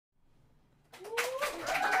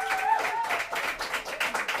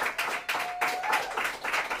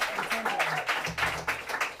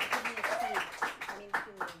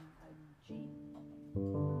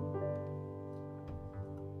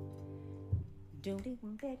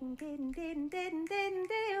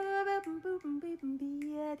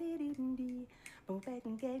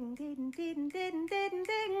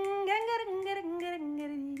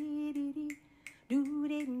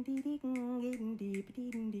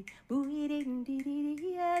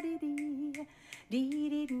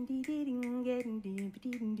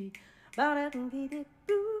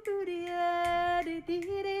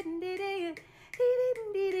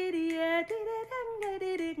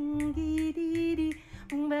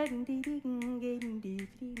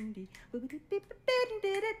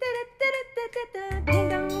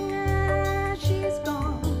She's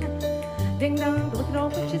gone. Ding dong, the wicked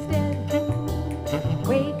old witch is dead.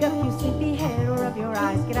 Wake up, you sleepy head, or rub your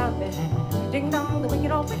eyes, get out of bed. Ding dong, the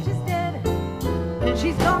wicked old witch is dead.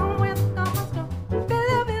 She's gone where the goblins go.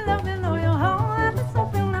 Below, below, below your home. Let us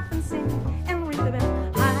open up and sing and ring the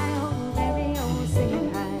bell. Hi ho, baby, oh, sing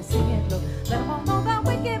it high, sing it low. Let them all know that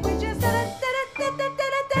wicked witch is dead.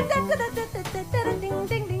 Ding,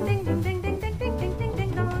 ding, ding, ding, ding, ding, ding, ding, ding, ding, ding,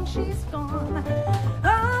 ding dong, she's gone.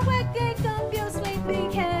 Oh, wake up, you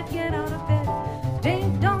sleepy head, get out of bed.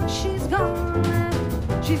 Ding dong, she's gone.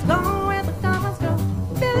 She's gone where the goblins go.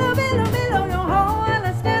 Below, below, below your hole.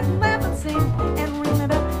 Let's dance and laugh and sing and ring the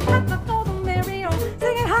bell. Let the golden merry oh,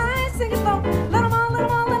 sing it high, sing it low. Let 'em all, let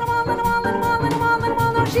 'em all, let 'em all, let 'em all, let 'em all, let 'em all, let 'em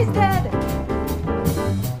all know she's dead.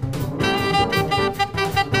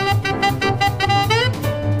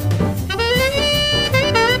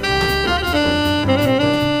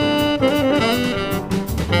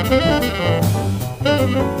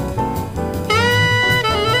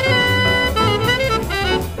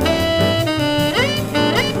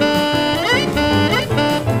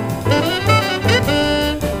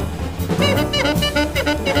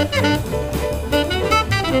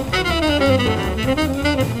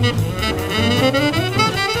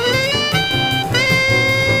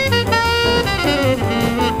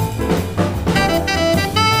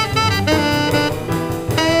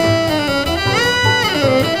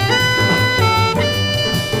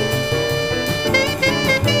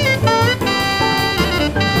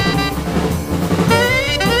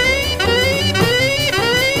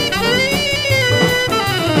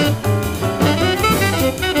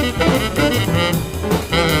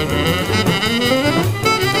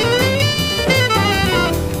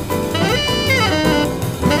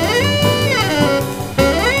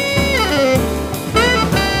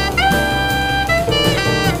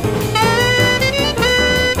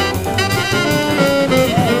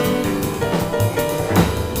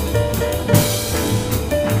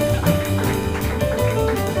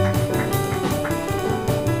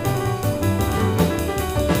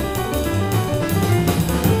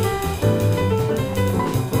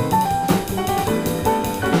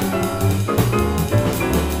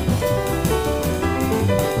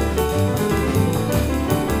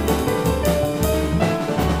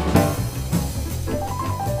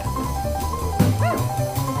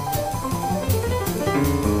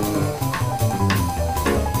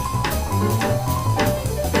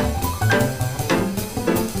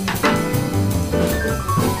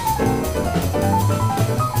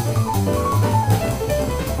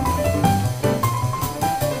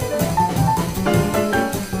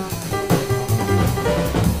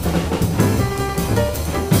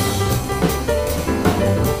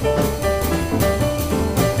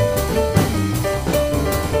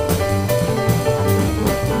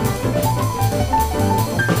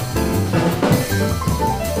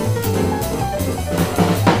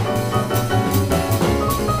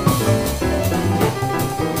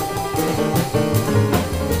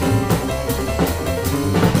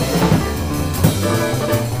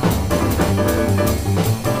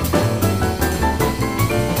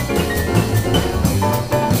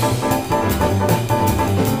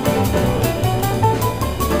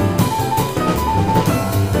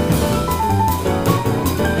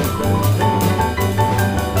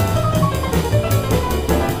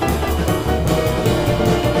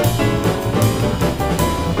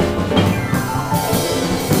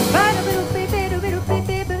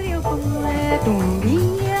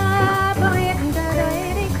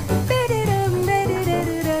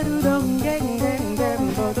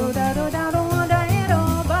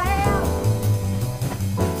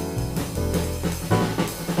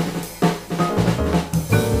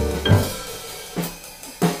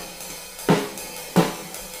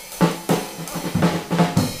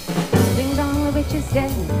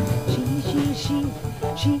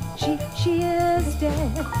 She is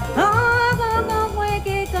dead. Oh, the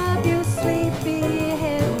wake up, you sleepy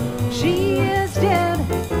head. She is dead.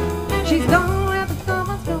 She's gone where the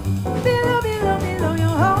stars go. Below, below, below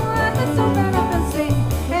your hole. Let's open up and sing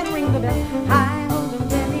and ring the bell. Hi.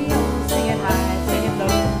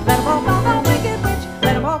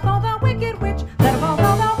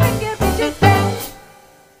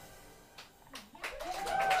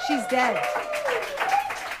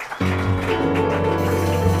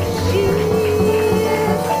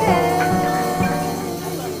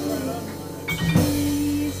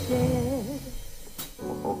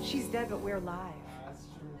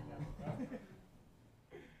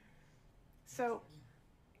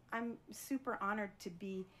 I'm super honored to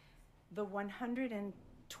be the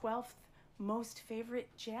 112th most favorite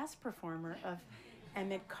jazz performer of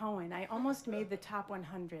Emmet Cohen. I almost made the top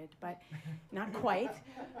 100, but not quite.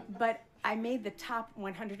 But I made the top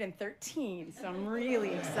 113, so I'm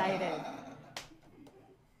really excited.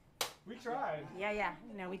 We tried. Yeah.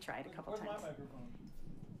 No, we tried a couple times. Where's my microphone?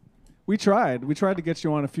 We tried. We tried to get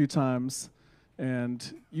you on a few times.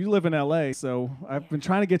 And you live in LA, so I've been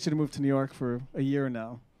trying to get you to move to New York for a year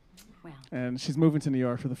now. Wow. And she's moving to New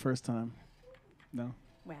York for the first time. No?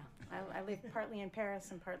 Wow. I live partly in Paris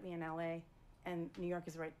and partly in LA, and New York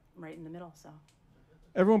is right in the middle, so.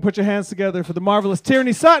 Everyone put your hands together for the marvelous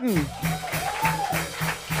Tierney Sutton.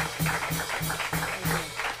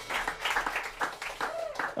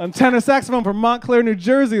 On tenor saxophone from Montclair, New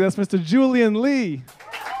Jersey, that's Mr. Julian Lee.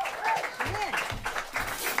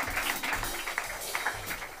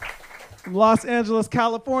 From Los Angeles,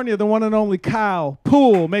 California, the one and only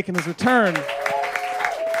Poole making his return.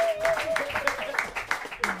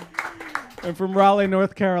 And from Raleigh,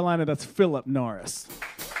 North Carolina, that's Philip Norris.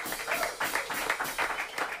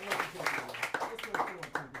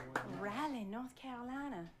 Raleigh, North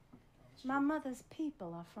Carolina. My mother's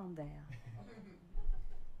people are from there.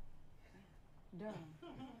 Durham.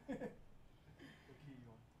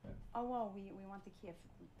 Oh, well, we want the key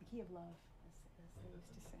of love, as they used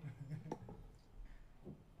to say.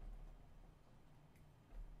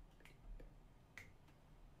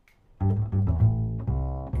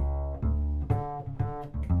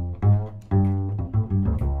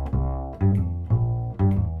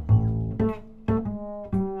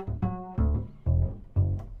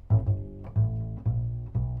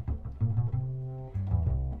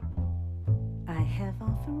 I have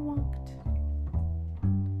often walked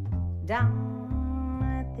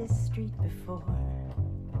down this street before,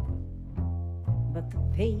 but the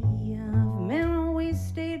pavement always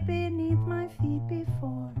stayed beneath my feet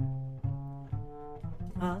before.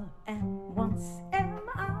 All at once am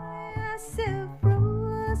I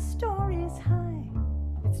several stories high.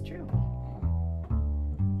 It's true.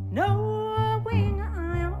 Knowing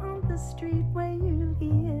I am on the street where you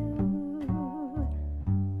live.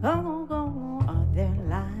 Oh, are there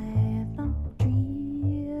live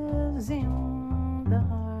trees in the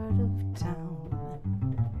heart of town?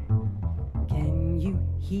 Can you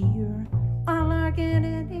hear a lark in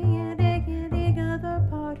any other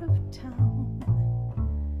part of town?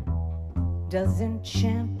 Does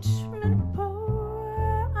enchantment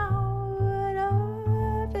pour out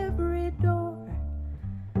of every door?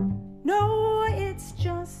 No, it's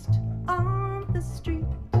just on the street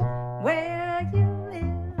where you live.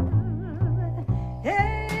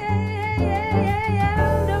 Yeah,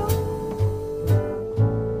 no.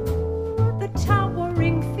 The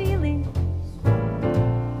towering feeling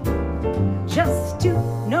just to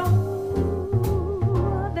know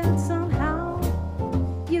that somehow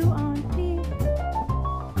you are near.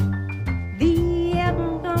 The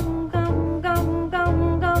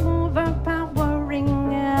overpowering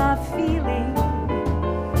feeling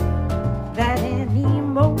that any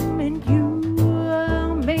moment you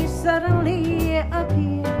may suddenly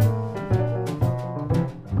appear.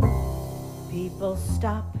 People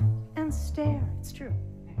stop and stare, it's true,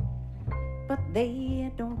 but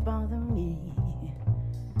they don't bother me,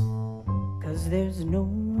 'cause there's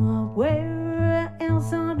nowhere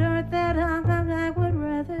else on earth that I would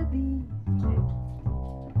rather be.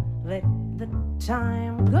 Let the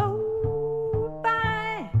time go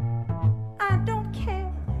by, I don't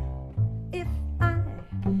care if I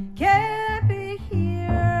can't be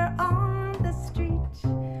here on the street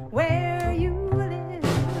where you live.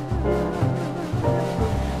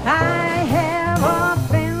 I have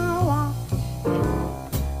often walked,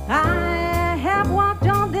 I have walked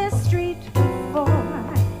on this street before,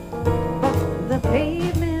 but the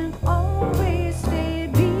pavement always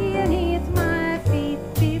stayed beneath my feet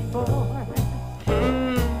before.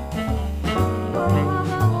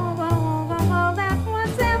 That was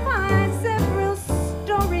several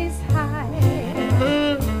stories high.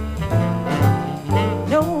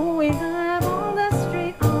 Knowing I'm on the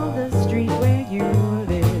street where you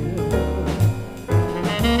live.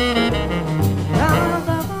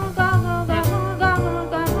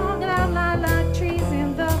 Like trees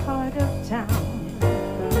in the heart of town.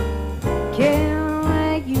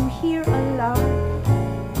 Can you hear a lark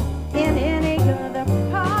in any other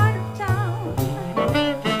part of town?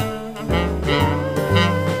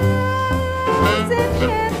 It's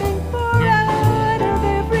enchanting for out of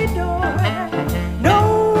every door. No,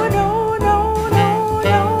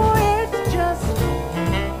 it's just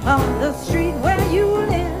on the street where you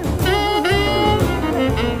live.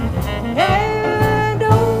 And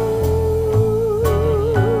oh,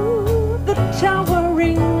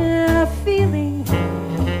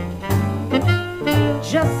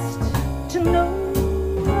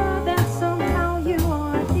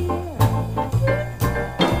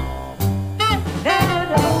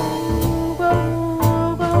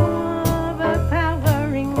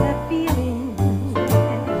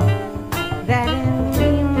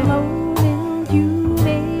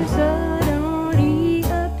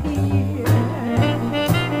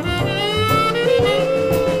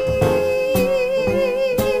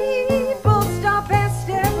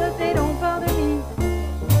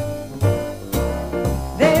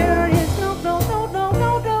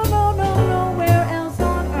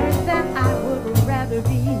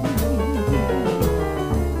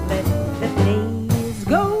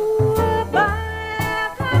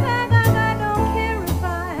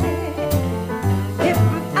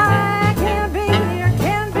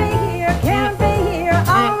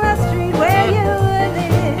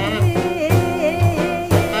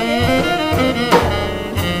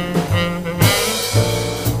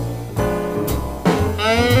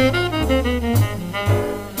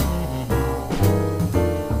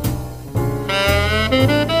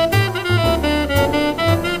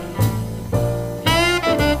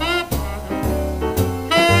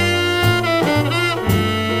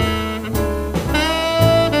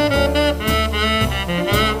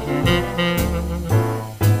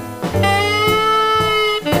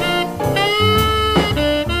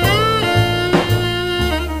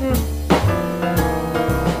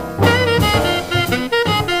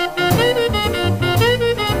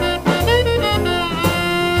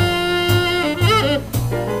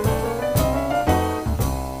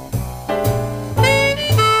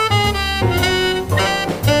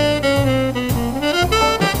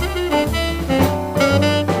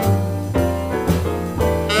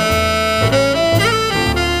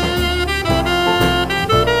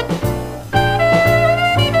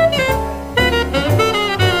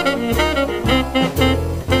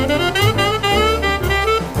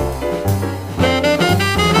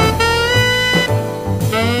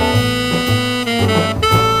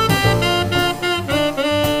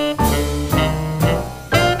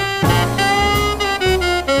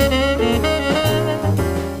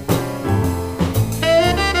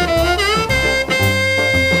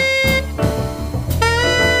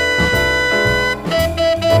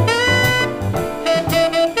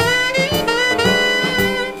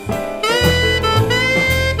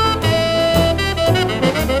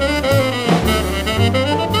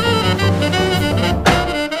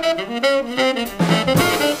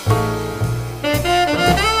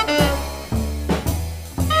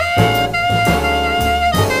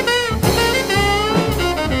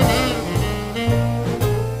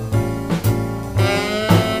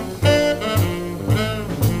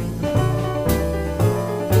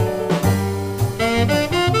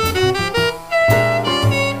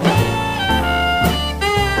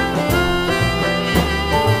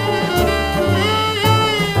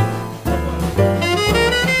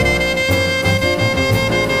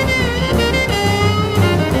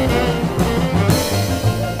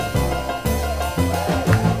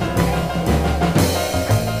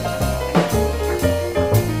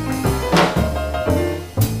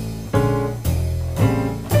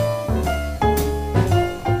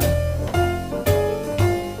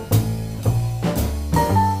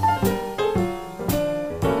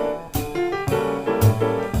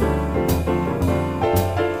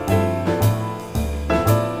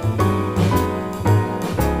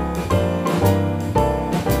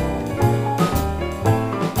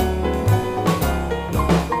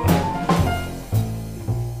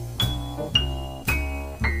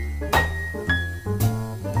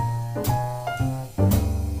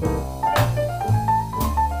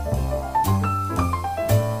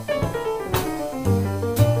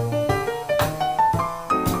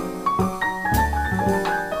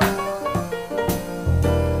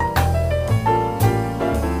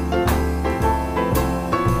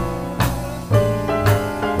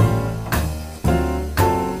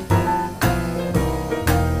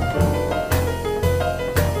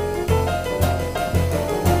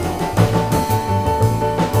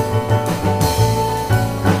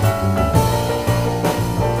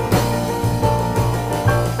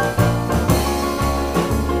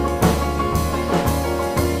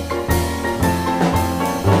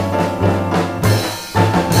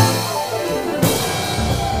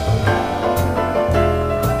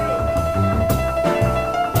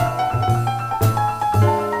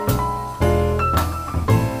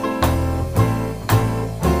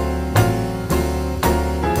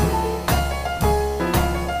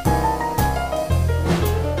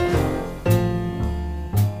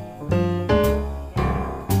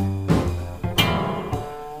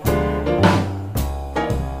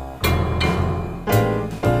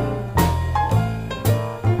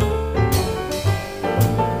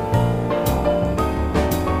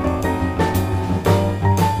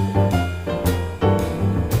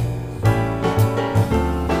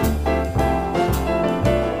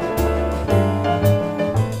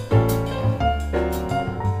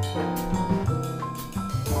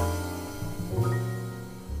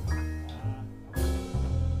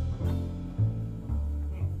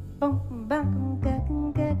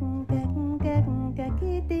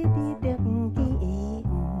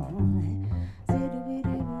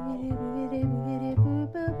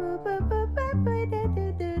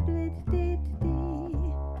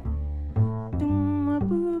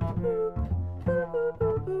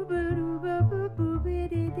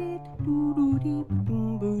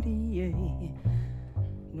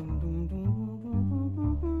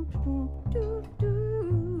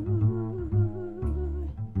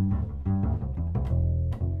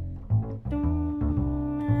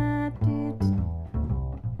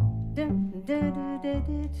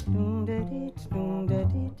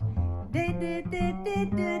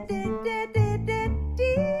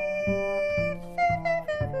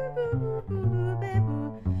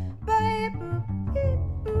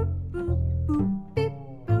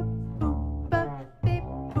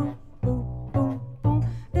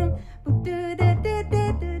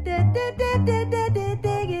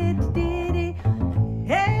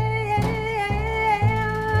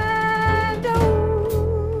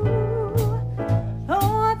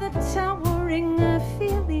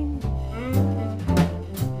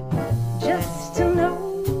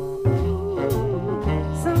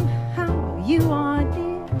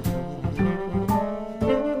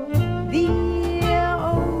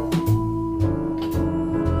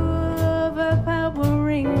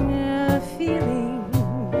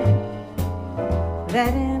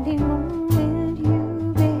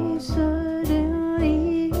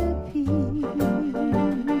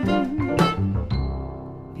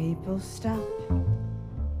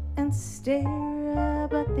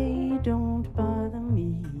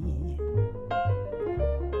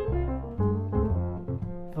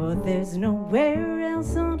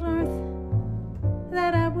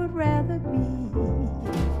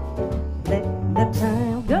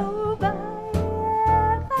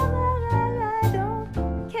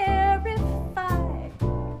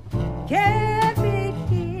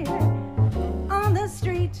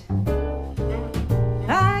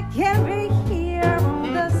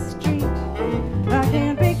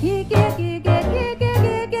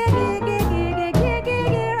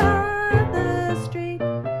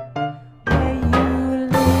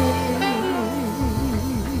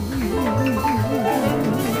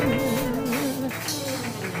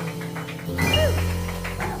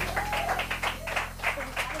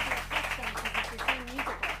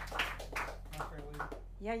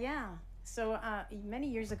 Many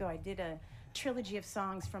years ago, I did a trilogy of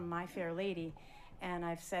songs from My Fair Lady, and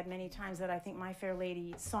I've said many times that I think My Fair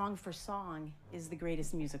Lady, song for song, is the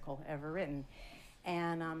greatest musical ever written.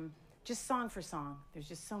 And just song for song, there's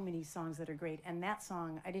just so many songs that are great. And that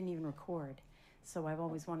song, I didn't even record, so I've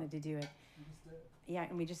always wanted to do it. You just did it. Yeah,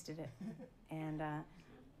 and we just did it. And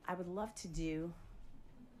I would love to do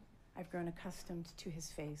I've Grown Accustomed to His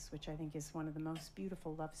Face, which I think is one of the most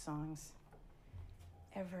beautiful love songs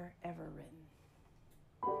ever written.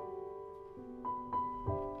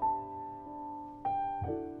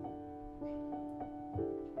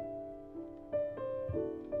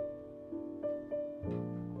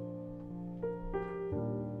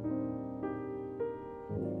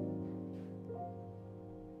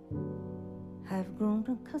 I've grown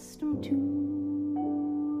accustomed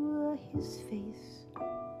to his face.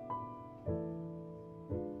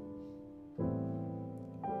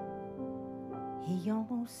 He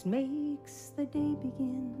almost makes the day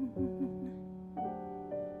begin.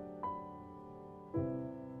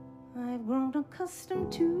 I've grown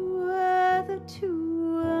accustomed to the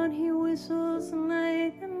tune he whistles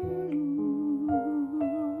night and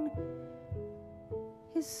noon.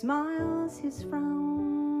 His smiles, his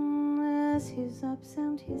frowns, his ups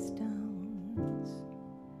and his downs,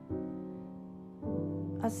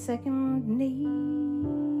 a second nature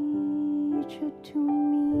to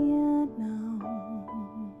me now,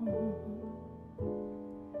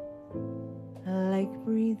 like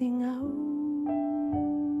breathing out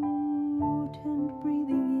and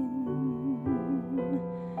breathing in.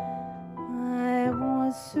 I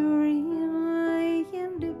was serenely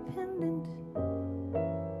independent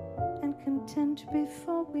and content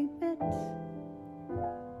before we met.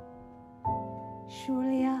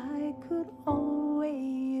 Surely I could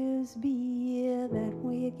always be that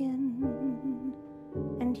way again,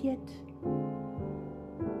 and yet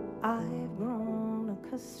I've grown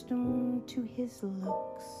accustomed to his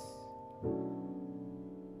looks,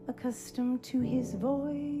 accustomed to his voice,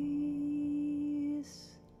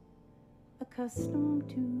 accustomed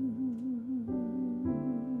to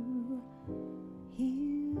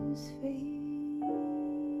his face.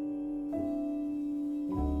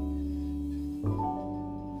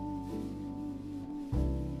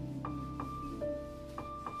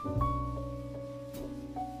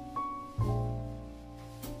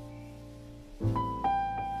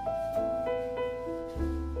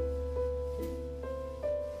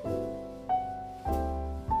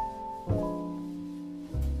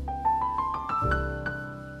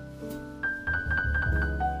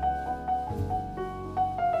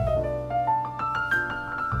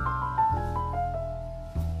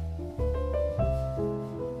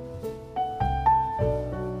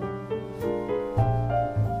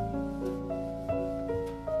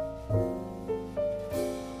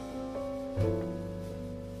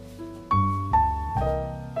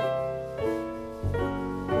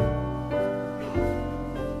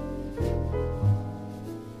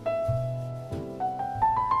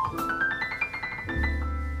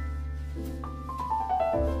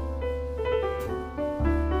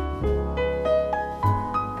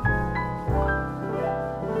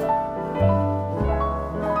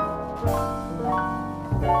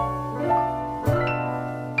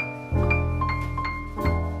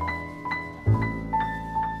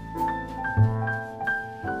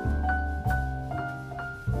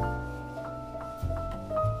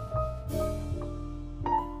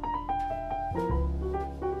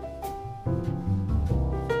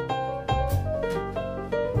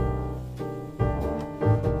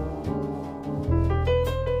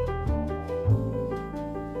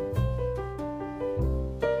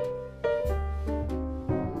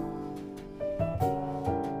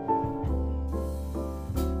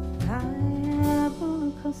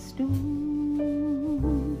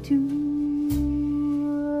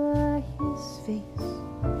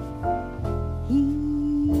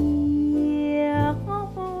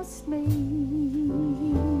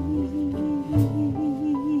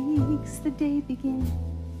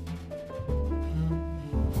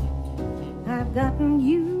 gotten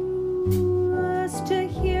used to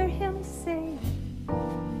hear him say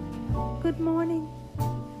good morning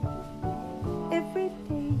every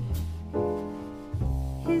day.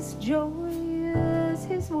 His joys,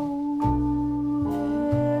 his woes,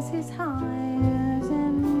 his highs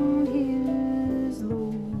and his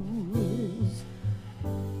lows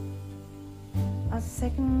are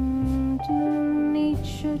second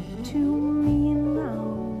nature to me now.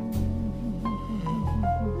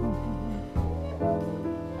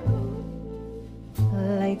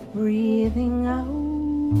 Like breathing out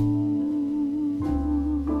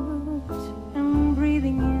and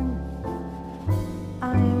breathing in,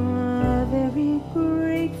 I'm very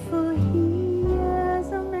grateful he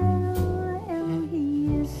is a man and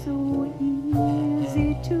he is so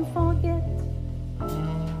easy to forget.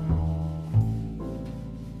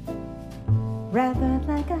 Rather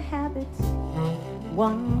like a habit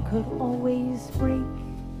one could always break,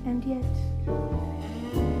 and yet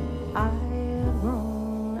I've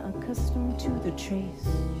grown accustomed to the trace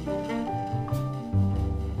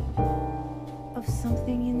of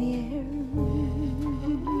something in the air,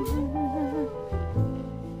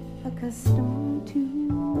 accustomed to.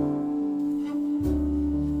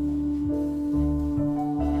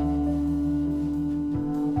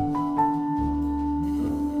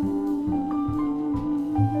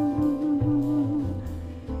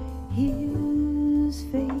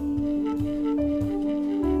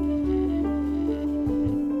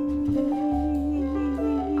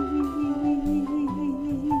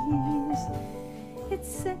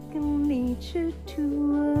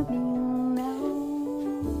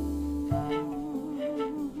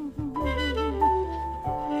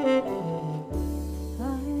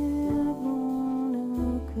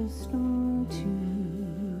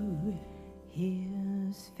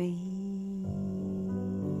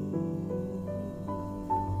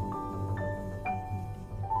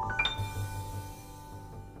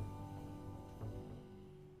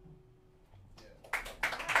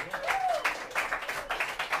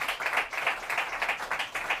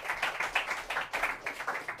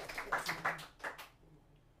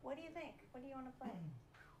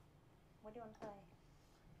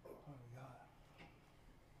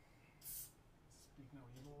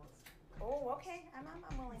 Oh, okay. I'm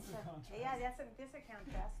willing to. Yeah, that's a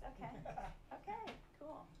contest. Okay. Okay.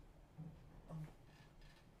 Cool.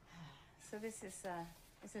 So this is a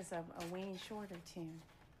Wayne Shorter tune.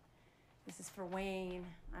 This is for Wayne.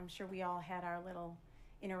 I'm sure we all had our little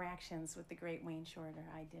interactions with the great Wayne Shorter.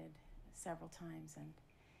 I did several times, and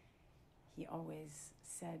he always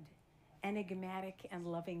said enigmatic and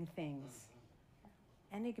loving things.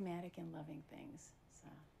 Enigmatic and loving things. So.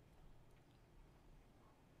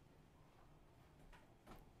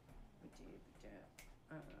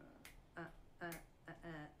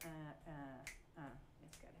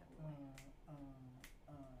 It's gotta have a way.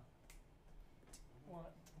 1,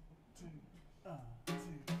 2, 2.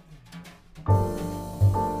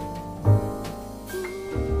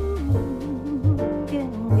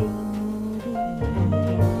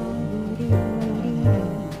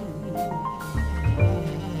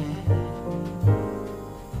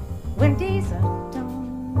 When days are done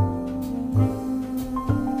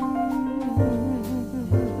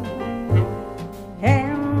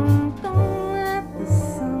and gone at the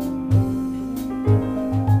sun,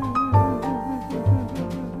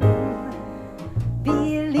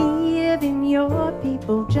 believe in your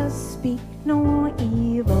people, just speak no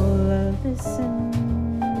evil. Listen,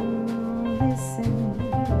 listen,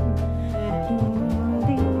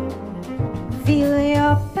 feel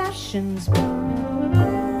your passions burn.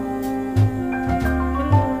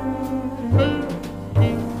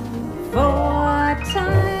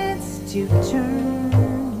 To turn,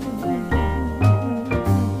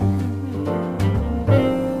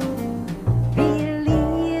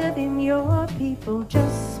 believe in your people,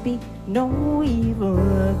 just speak no evil.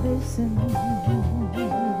 Listen,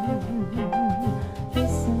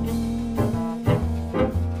 listen.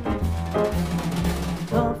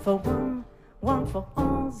 All for one, one for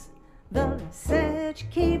all's the lesson.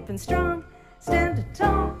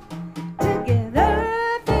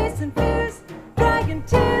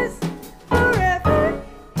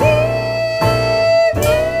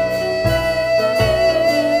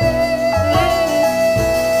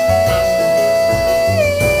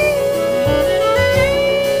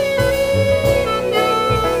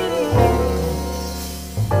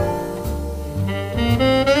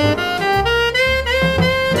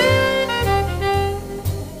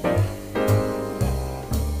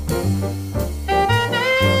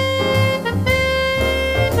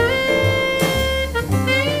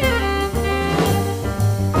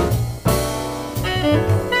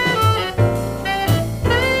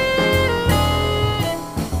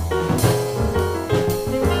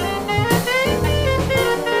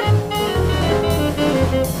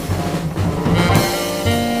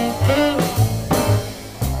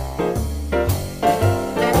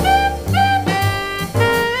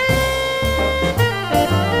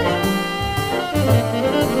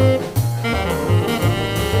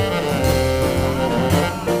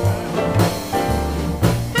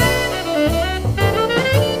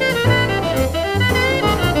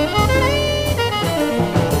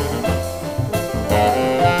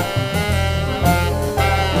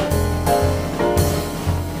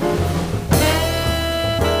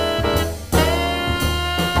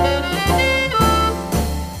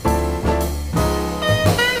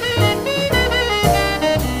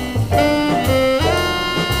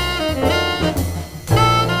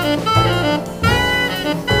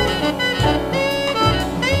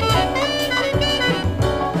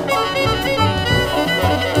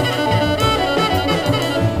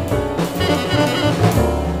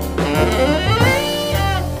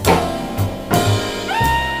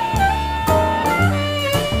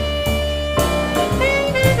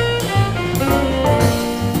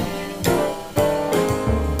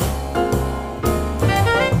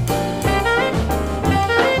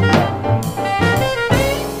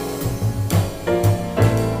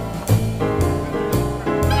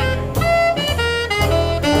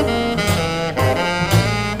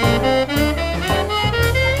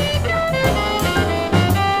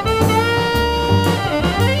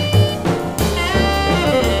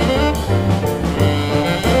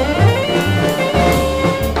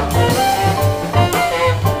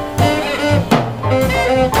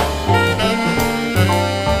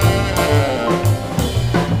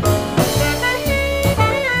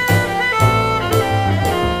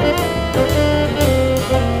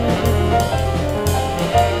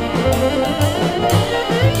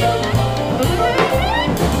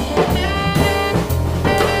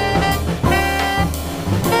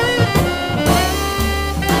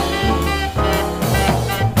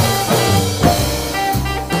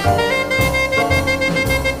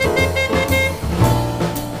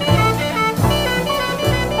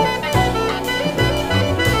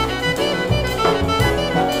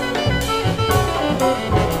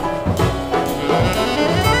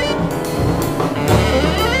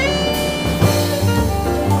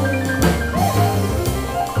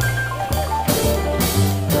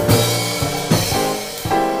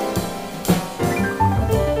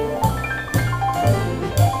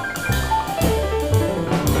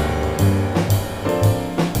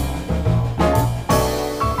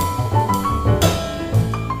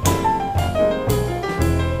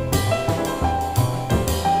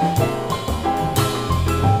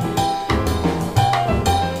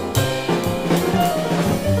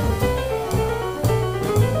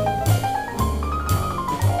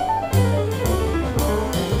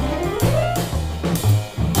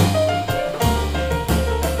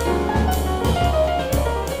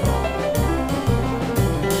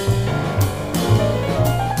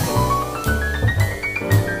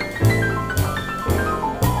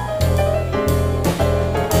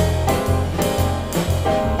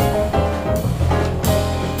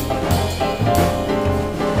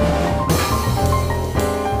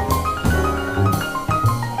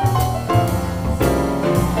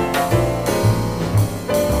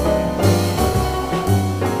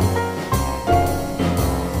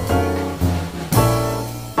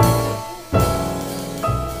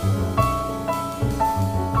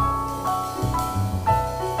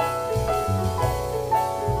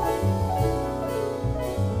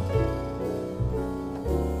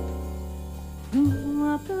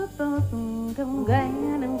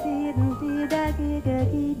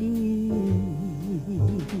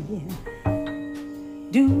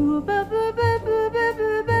 Do ba ba ba ba ba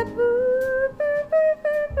ba ba boo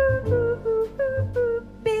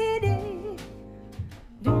biddy.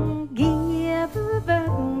 Do give ba ba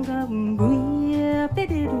boo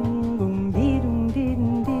biddy dum dum dum dum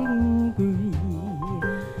dum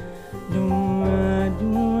do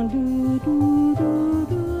do do do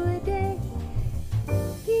do day.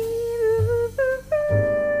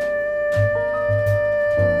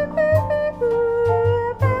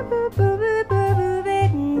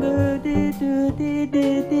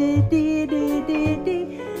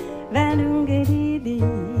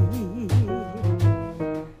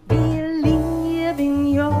 Believe in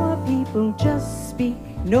your people, just speak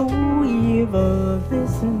no evil.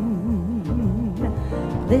 Listen,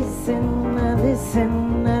 listen,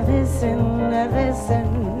 listen, listen, listen.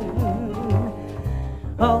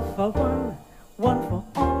 All for one, one for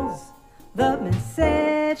all. The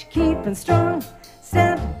message keeping strong,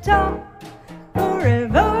 stand tall,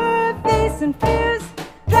 forever facing fears,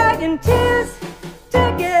 dragging tears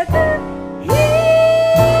together.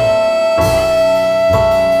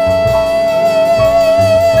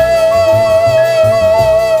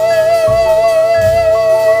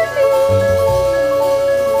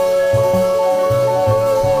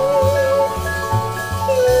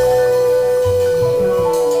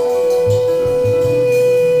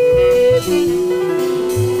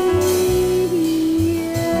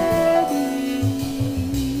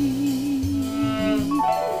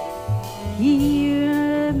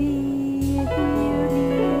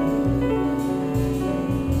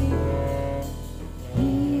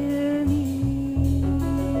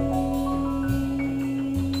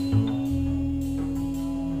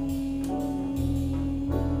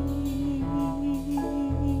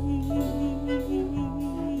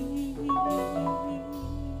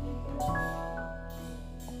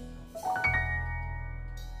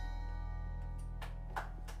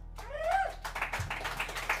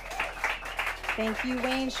 Thank you,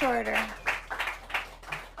 Wayne Shorter.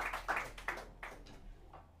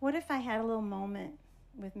 What if I had a little moment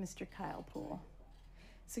with Mr. Kyle Poole?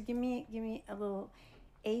 So give me a little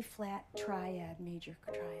A flat triad, major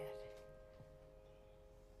triad.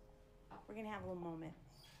 We're gonna have a little moment.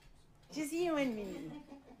 Just you and me.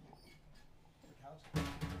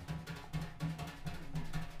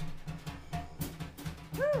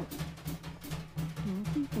 Woo!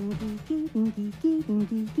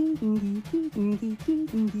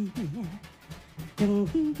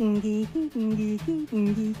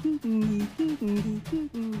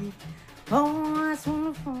 Oh, it's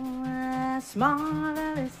wonderful,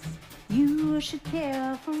 marvelous. You should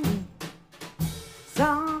care for me.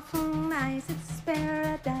 Soft and nice, it's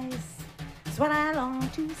paradise. It's what I long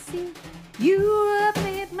to see. You have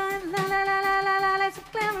made my la la la la la la life so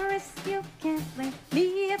glamorous. You can't blame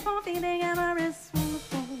me for feeling amorous.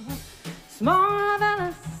 Wonderful, it's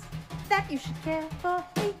marvelous that you should care for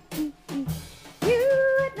me.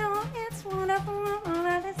 You know it's wonderful,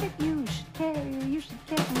 marvelous that you should care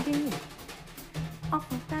for me.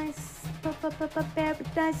 Awful nice,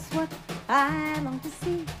 paradise, what I long to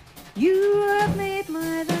see. You have made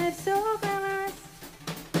my life so glamorous.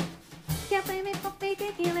 Can't blame me for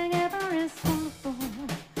feeling amorous. Wonderful,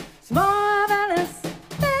 it's marvelous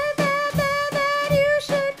that you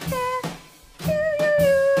should care.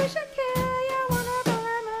 You should care. You're wonderful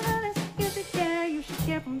and marvelous. You should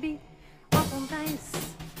care for me. Awful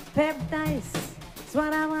nice, paradise. It's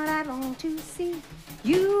what I long to see.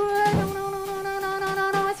 You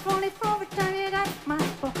no, it's only for the time you got my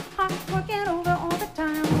heart working over all the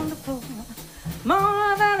time. Wonderful,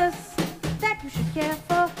 marvelous that you should care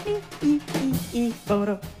for me.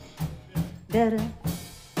 Photo, da da,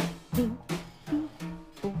 do, do,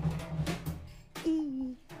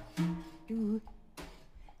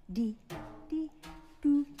 di,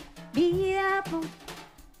 do, be apple,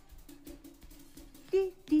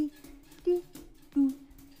 di, do,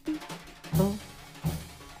 oh.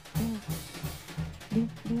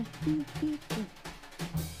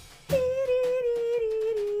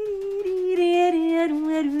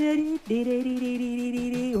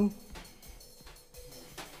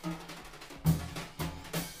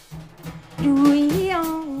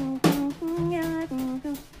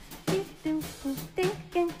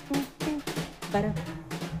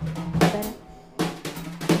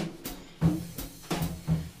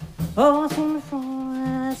 Oh, it's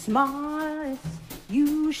wonderful, smart,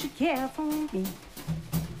 you should care for me.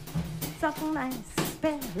 Soft and nice,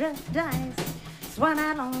 paradise, it's what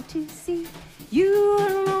I long to see. You,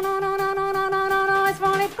 no, it's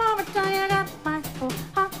only for the time you got my full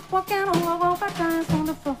heart walking all over time. It's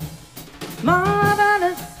wonderful,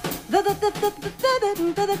 marvelous,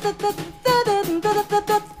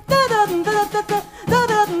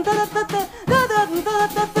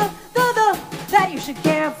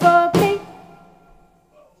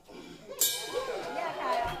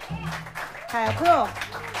 Kyle Poole.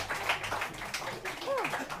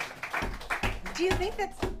 Do you think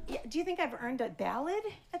that's? Do you think I've earned a ballad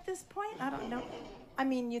at this point? I don't know. I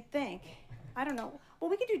mean, you'd think. I don't know. Well,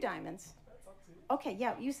 we could do Diamonds. Okay,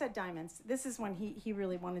 yeah, you said Diamonds. This is one he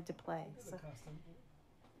really wanted to play. So.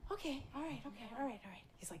 Okay, all right.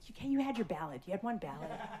 He's like, you had your ballad. You had one ballad.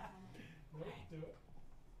 Nope, do it.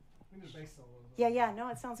 We need a bass solo. Yeah, no,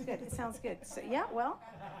 it sounds good. So, yeah, well.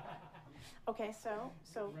 Okay, so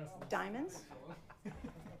Diamonds.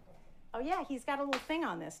 Oh, yeah, he's got a little thing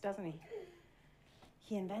on this, doesn't he?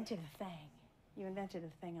 He invented a thing. You invented a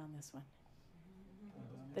thing on this one.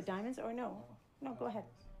 The Diamonds? Or no? No, go ahead.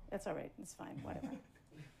 That's all right. It's fine. Whatever.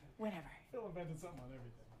 Phil invented something on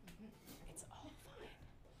everything. It's all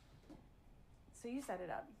fine. So you set it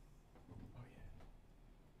up. Oh, yeah.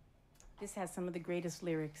 This has some of the greatest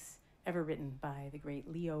lyrics ever written by the great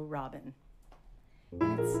Leo Robin.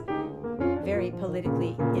 And it's very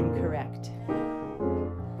politically incorrect.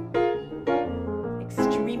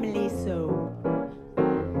 Extremely so.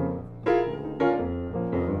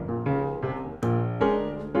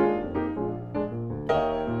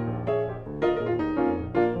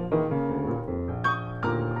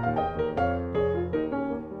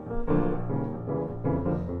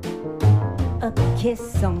 A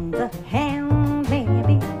kiss on the hand,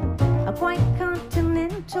 maybe a quite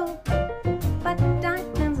continental, but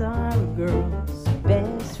diamonds are a girl's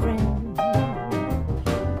best friend.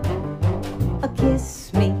 A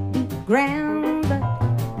kiss may be grand, but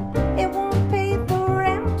it won't pay the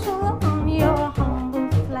rental on your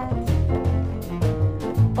humble flat,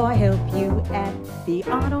 or help you at the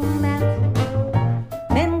automat.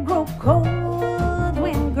 Men grow cold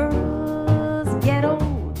when girls get old.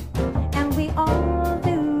 All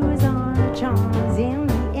lose our charms in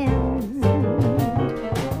the end.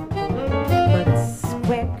 But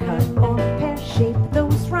square cut or pear shape,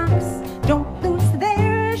 those rocks don't lose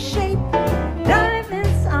their shape.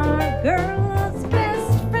 Diamonds are girls'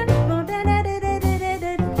 best friend.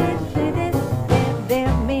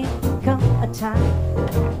 There may come a time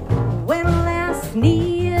when lass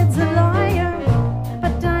needs a lawyer,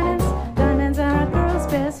 but diamonds are girls'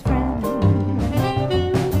 best friend.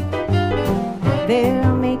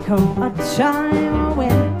 There may come a time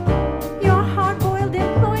when your hard-boiled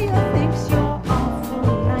employer thinks you're awful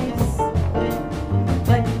nice,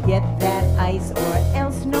 but get that ice or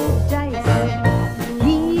else no dice.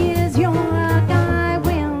 He is your guy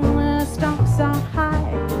when the stocks are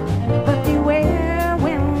high, but beware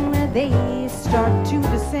when they start to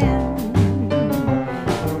descend,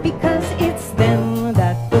 because it's then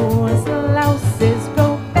that those louses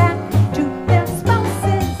go back to their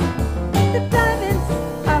spouses. The diamonds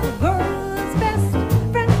are the girl's best friend.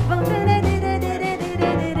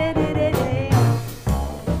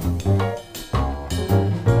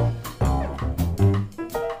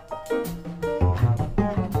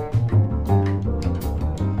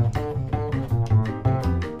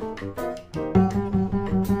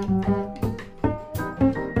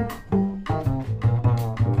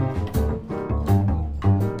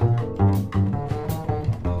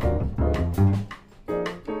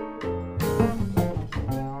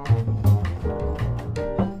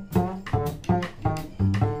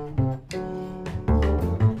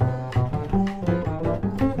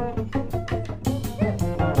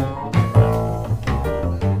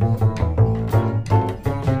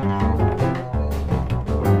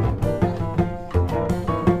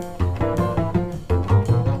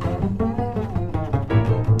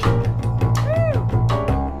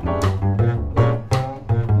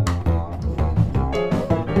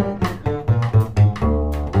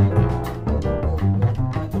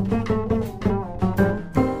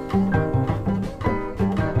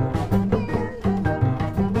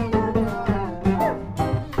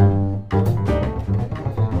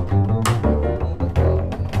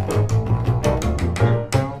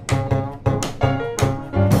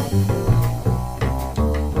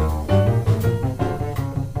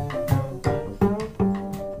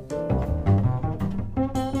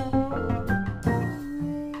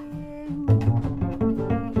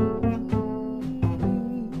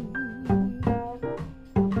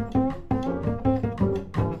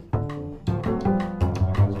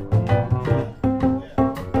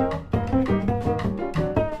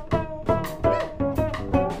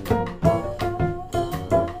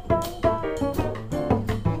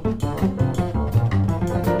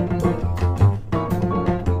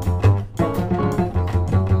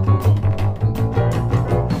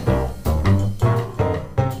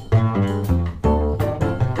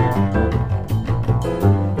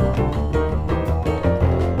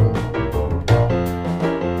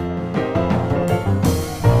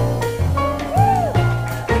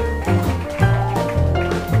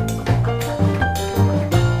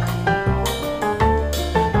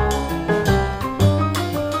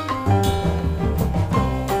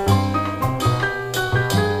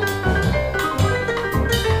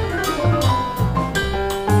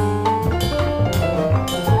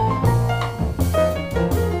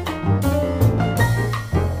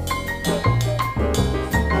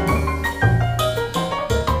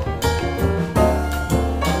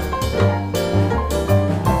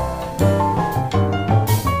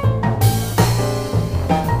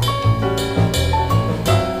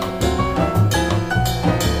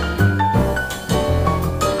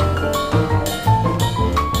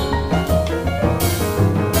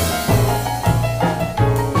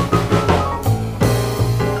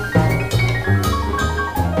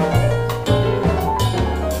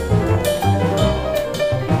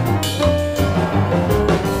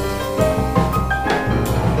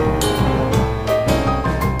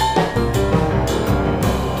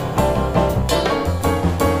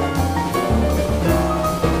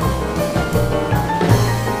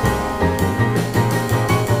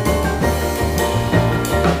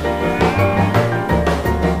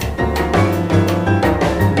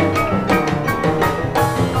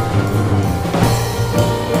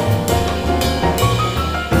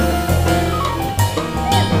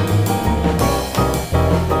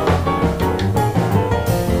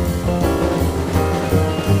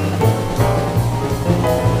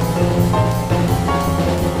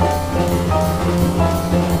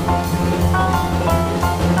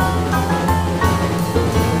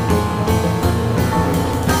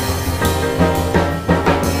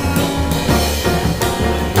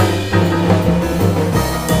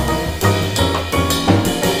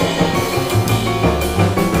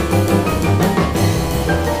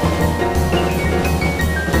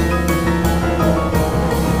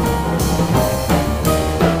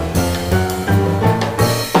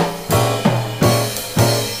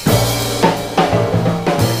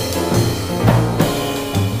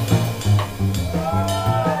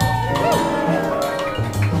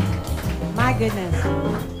 goodness.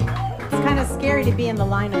 It's kind of scary to be in the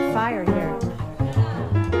line of fire here.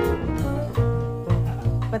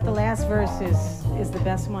 But the last verse is the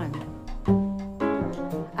best one.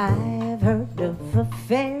 I've heard of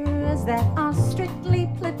affairs that are strictly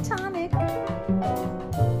platonic,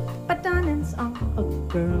 but diamonds are a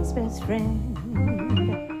girl's best friend.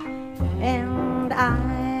 And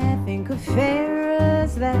I think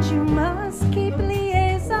affairs that you must keep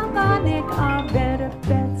liaisonic are better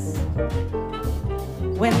bets.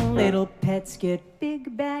 When little pets get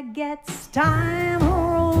big baguettes, time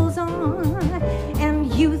rolls on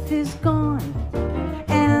and youth is gone,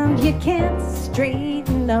 and you can't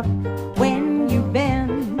straighten up when you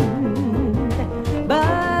bend.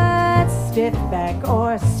 But stiff back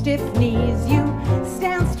or stiff knees, you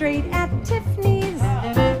stand straight at Tiffany's.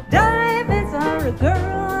 Diamonds are a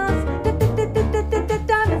girl's,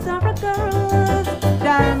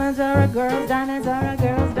 diamonds are a girl's, diamonds are a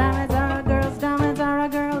girl's, diamonds are a girl's, diamonds are a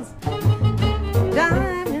girl's,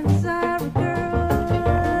 diamonds are a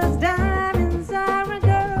girl's, diamonds are a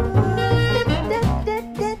girl's, diamonds are a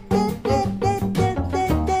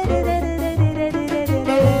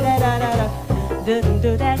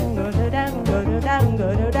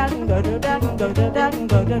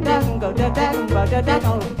diamonds are a girl's best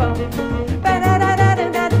friend.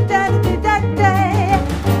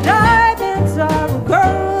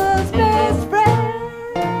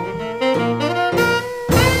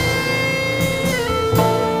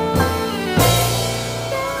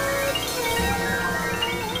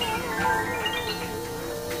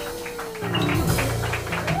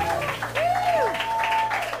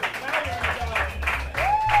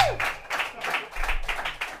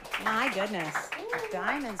 My goodness.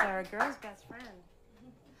 Diamonds are a girl's best friend.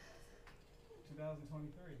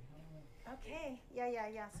 2023. Okay,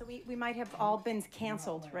 yeah. So we might have all been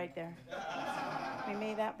canceled right there. We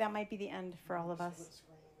may that might be the end for all of us.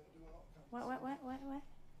 What?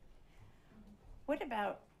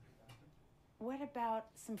 What about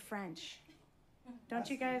some French? Don't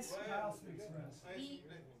you guys?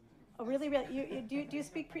 Oh, really? You do you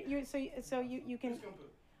speak? So you can.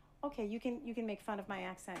 Okay, you can make fun of my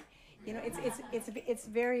accent. You know, it's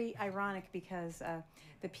very ironic because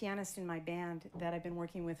the pianist in my band that I've been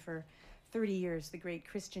working with for 30 years, the great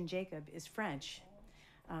Christian Jacob, is French.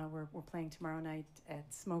 We're playing tomorrow night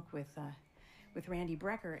at Smoke with Randy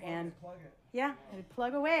Brecker, and yeah,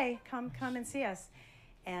 plug away, come and see us.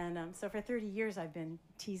 And so for 30 years I've been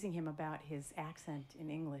teasing him about his accent in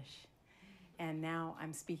English, and now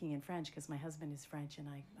I'm speaking in French because my husband is French, and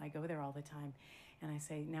I go there all the time, and I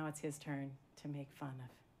say now it's his turn to make fun of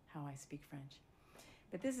how I speak French.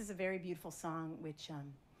 But this is a very beautiful song, which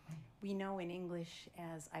we know in English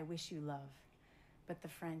as I Wish You Love, but the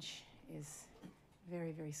French is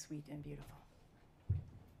very, very sweet and beautiful.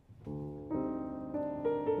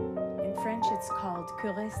 In French, it's called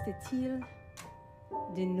Que reste-t-il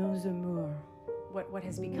de nos amours? What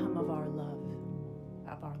has become of our love,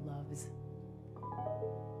 of our loves?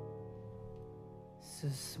 Ce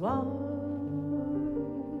soir,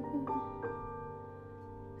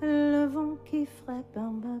 le vent qui frappe à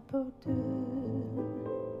ma porte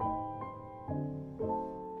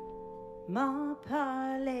m'a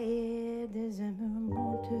parlé des amours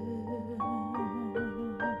monteux,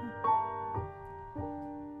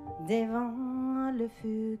 devant le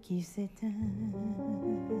feu qui s'éteint.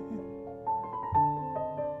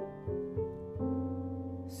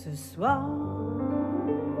 Ce soir,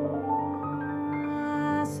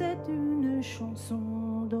 c'est une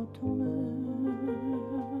chanson d'automne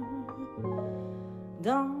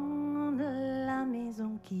dans la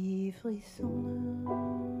maison qui frissonne,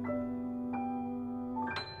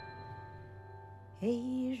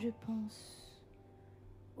 et je pense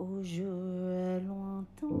aux jours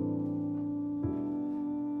lointains.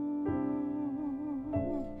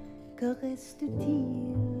 Que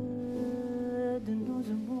reste-t-il de nos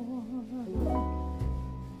amours?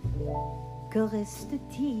 Que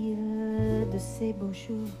reste-t-il de ces beaux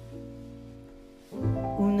jours?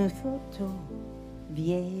 Une photo,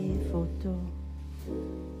 vieille photo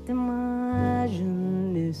de ma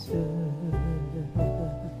jeunesse.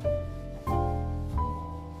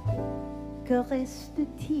 Que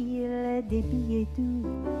reste-t-il des billets doux,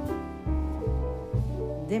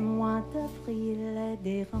 des mois d'avril,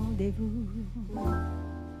 des rendez-vous,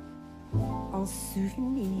 un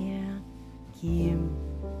souvenir qui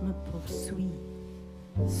me poursuit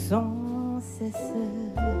sans cesse?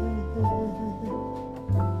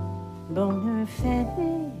 Bonheur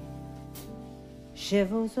fêté chez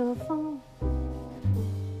vos enfants,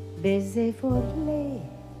 baisers volés,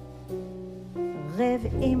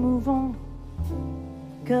 rêves émouvants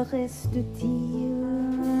Que reste-t-il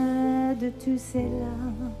de tous ces-là?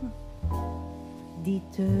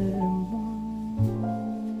 Dites-le-moi.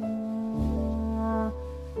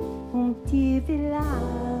 Un petit village,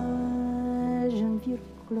 un vieux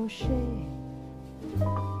clocher,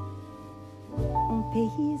 un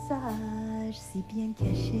paysage si bien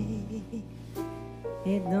caché,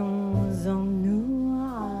 et dans un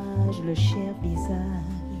nuage le cher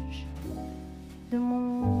visage de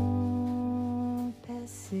mon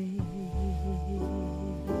passé.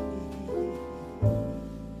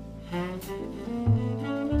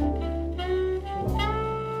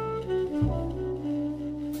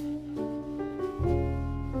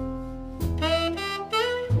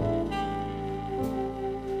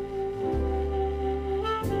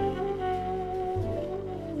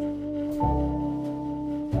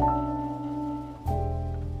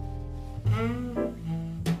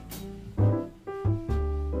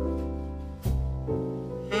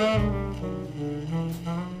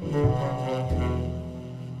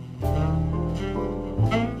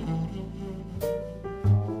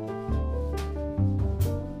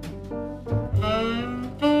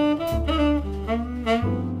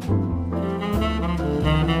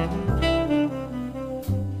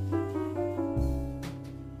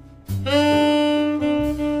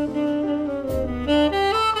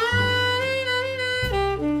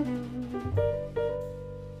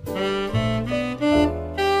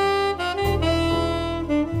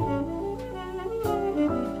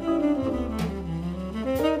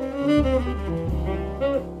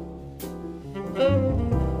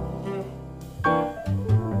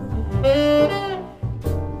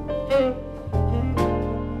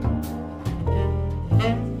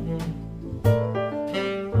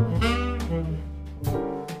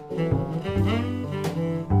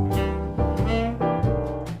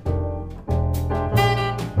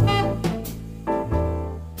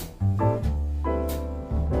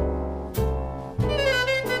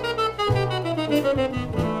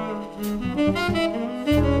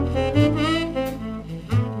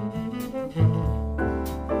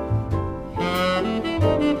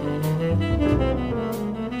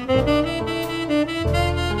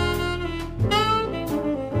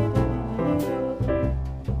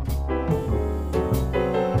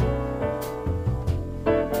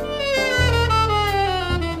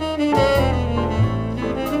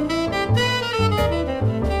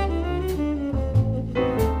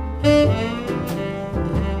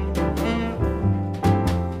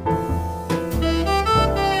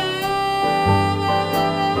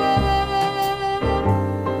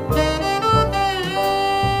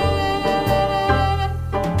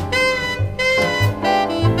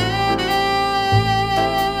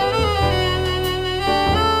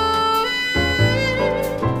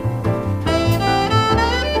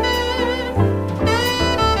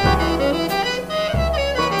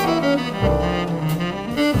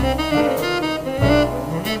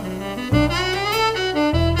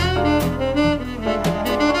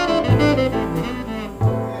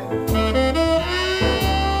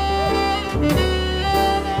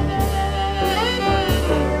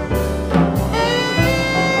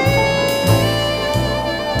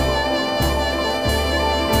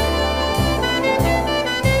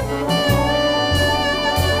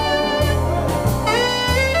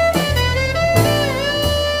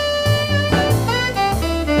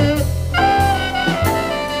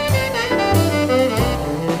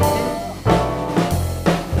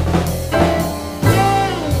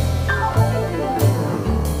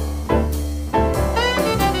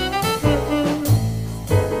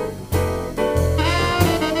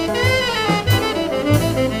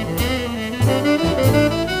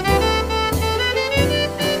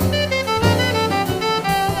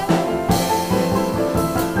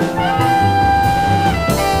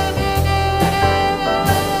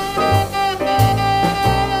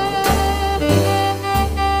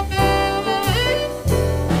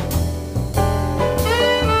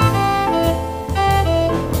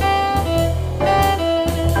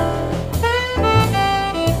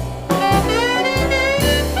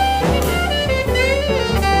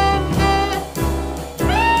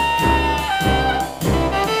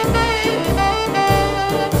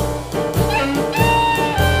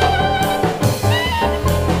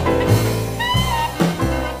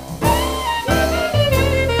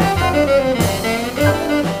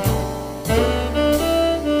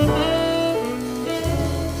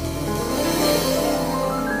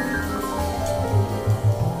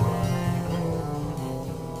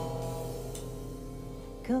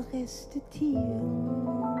 reste-t-il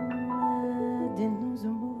de nos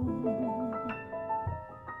amours?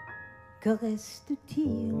 Que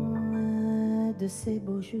reste-t-il de ces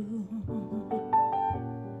beaux jours,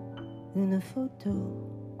 une photo,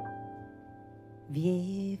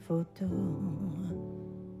 vieille photo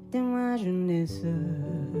de ma jeunesse.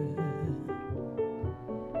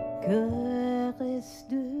 Que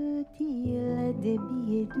reste-t-il des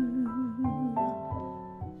billets doux,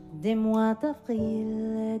 des mois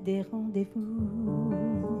d'avril, des rendez-vous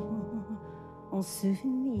en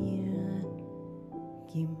souvenir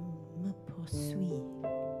qui me poursuit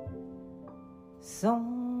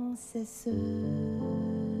sans cesse.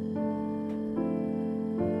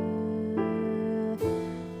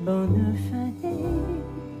 Bonne fin d'année,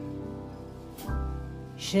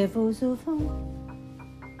 chevaux au vent,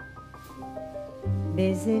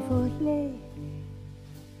 baisers volés,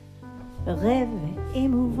 rêves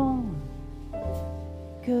émouvants.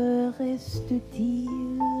 Que reste-t-il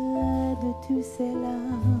de tout cela?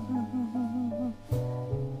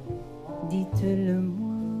 Dites-le-moi.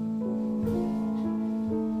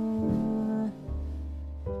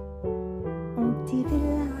 Un petit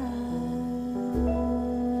village,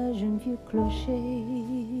 un vieux clocher,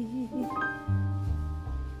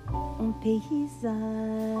 un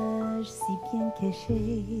paysage si bien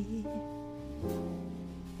caché,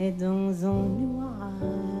 et dans un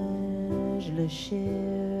nuage le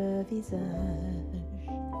cher visage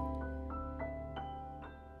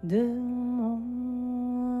de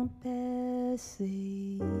mon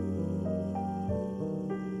passé.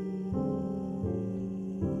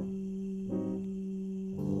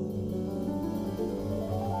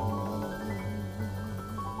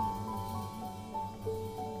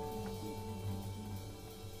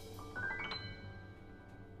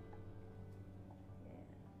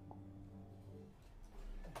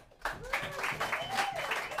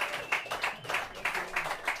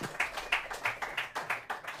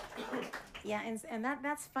 Yeah, and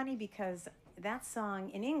that's funny because that song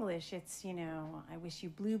in English, it's, you know, I wish you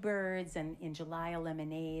bluebirds and in July a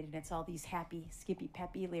lemonade, and it's all these happy, skippy,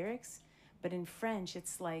 peppy lyrics. But in French,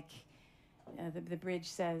 it's like the bridge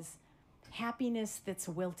says, happiness that's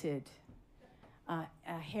wilted, a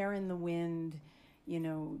hair in the wind, you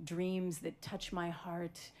know, dreams that touch my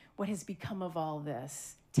heart. What has become of all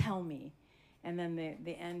this? Tell me. And then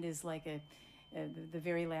the end is like the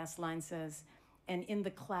very last line says, and in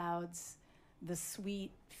the clouds, the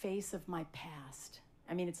sweet face of my past.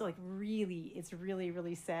 I mean, it's like really, it's really,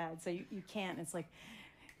 really sad. So you can't, it's like,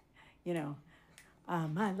 you know,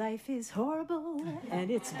 my life is horrible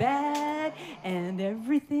and it's bad and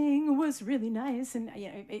everything was really nice. And,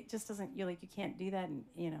 you know, it just doesn't, you're like, you can't do that in,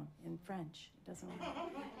 you know, in French. It doesn't work.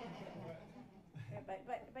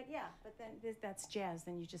 But yeah, but then that's jazz.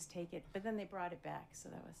 Then you just take it. But then they brought it back, so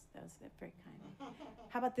that was very kind.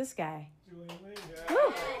 How about this guy? Julian Lee.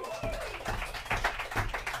 Woo!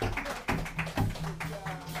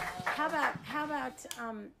 How about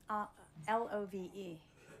Loewe?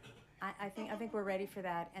 I think we're ready for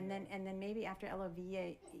that. And then maybe after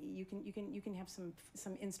Loewe, you can have some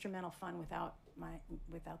instrumental fun without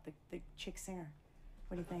the chick singer.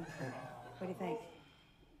 What do you think? What do you think?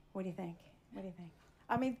 What do you think? What do you think?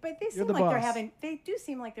 I mean, but they seem like they do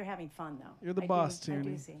seem like they're having fun, though. You're the boss, Tierney.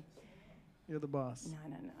 I do see. You're the boss. No.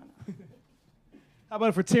 How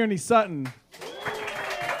about for Tierney Sutton?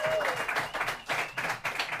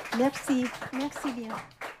 Merci bien.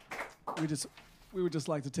 We would just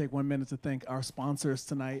like to take 1 minute to thank our sponsors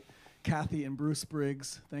tonight, Kathy and Bruce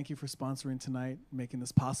Briggs. Thank you for sponsoring tonight, making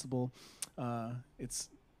this possible. It's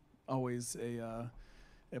always a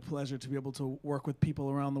pleasure to be able to work with people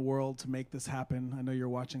around the world to make this happen. I know you're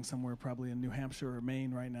watching somewhere probably in New Hampshire or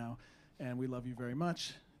Maine right now, and we love you very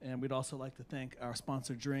much. And we'd also like to thank our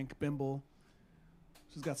sponsor drink, Bimble.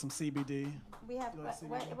 She's got some CBD. We have,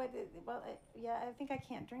 yeah, I think I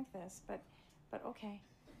can't drink this, but okay.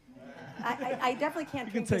 I definitely can't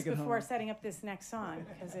drink this before setting up this next song,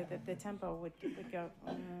 because the tempo would go,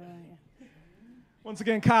 yeah. Once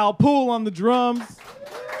again, Kyle Poole on the drums.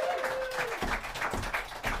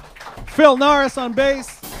 Phil Norris on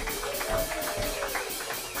bass.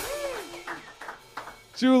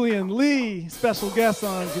 Julian Lee, special guest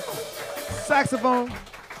on saxophone.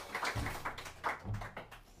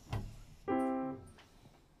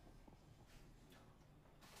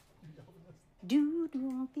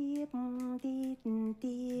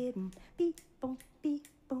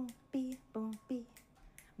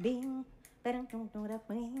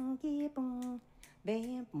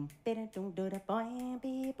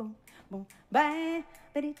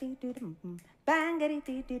 Bang,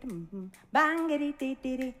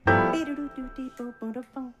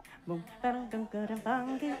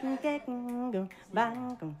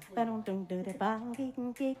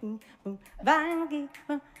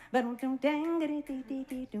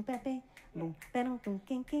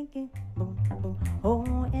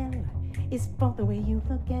 Oh, L is for the way you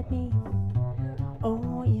look at me.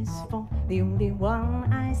 O is for the only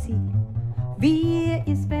one I see. V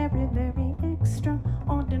is very, very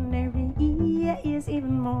extraordinary. E is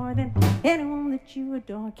even more than anyone that you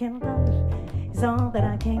adore can love. Is all that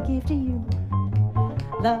I can give to you.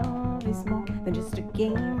 Love is more than just a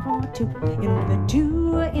game for two. You know the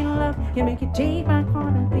two in love can make you take my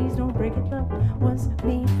heart and please don't break it. Love was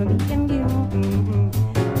made for me and you.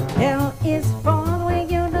 L is for the way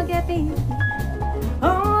you look at me.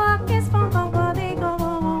 O is for the way they go.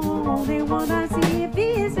 Only one I see. V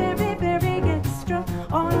is very, very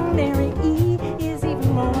extraordinary. E is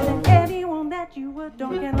even more than anyone that you adore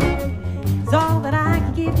can love. It's all that I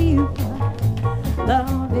can give to you.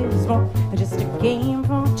 Love is more than just a game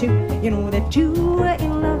for two. You know that two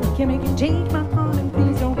in love can make you take my heart and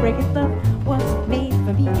please don't break it. Love was made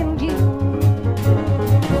for me and you.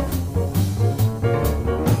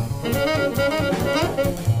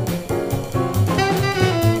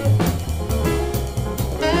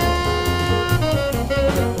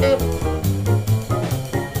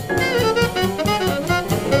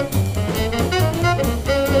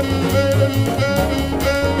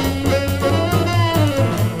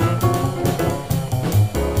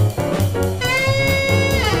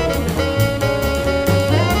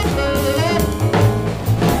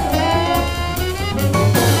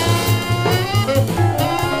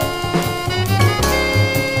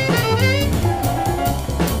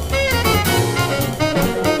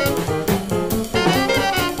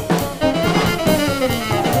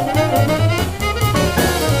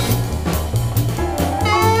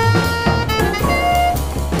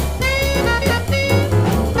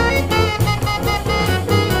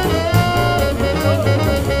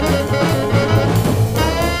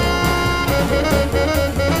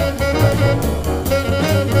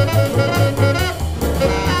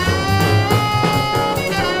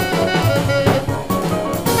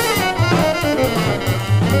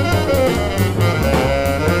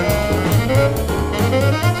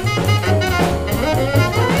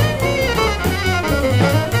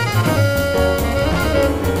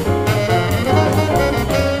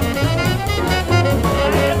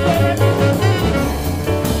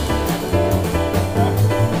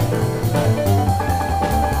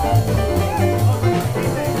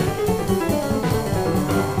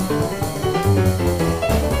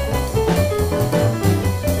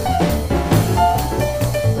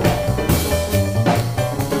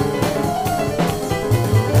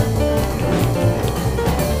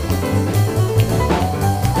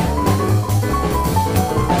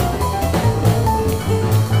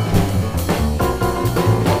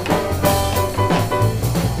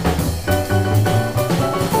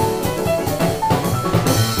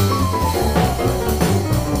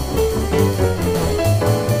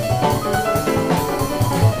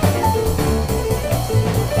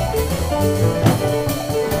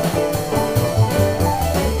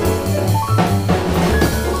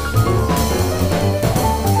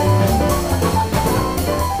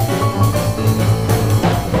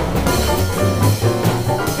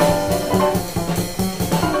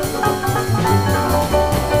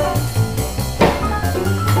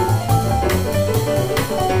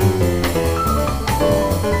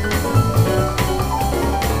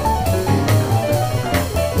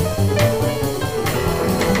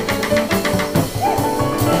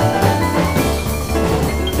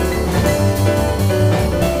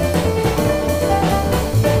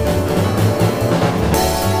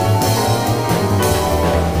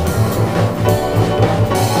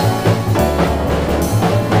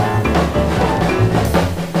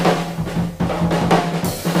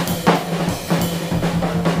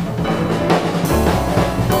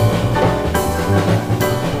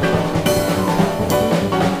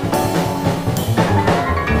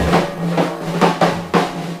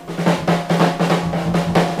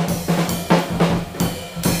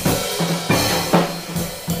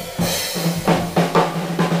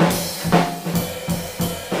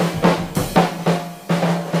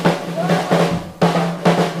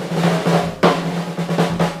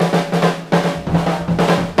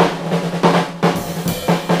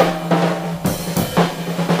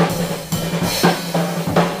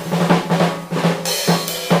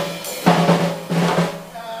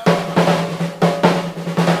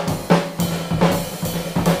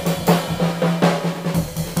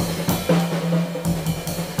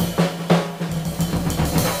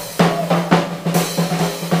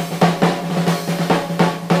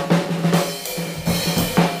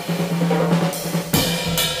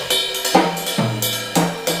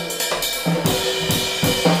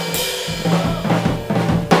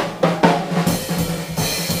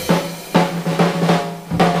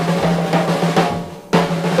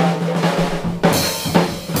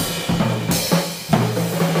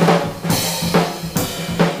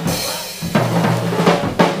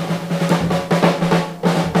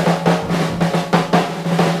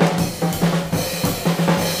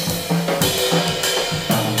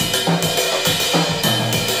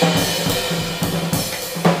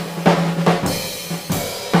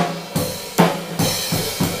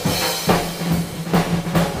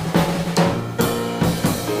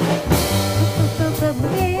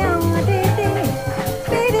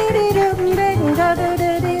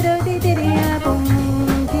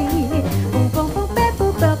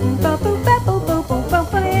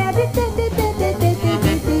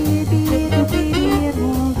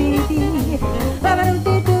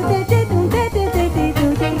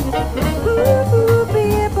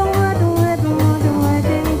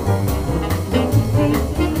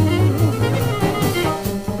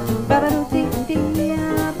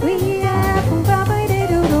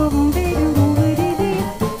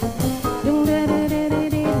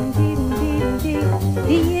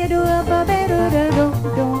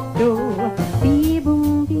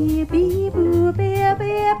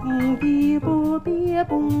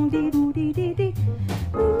 dee-doo-dee-dee-dee.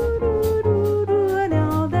 Ooh-doo-doo-doo.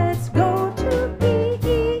 Now let's go to E.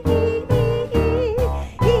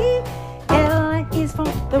 L is for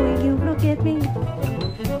the way you look at me.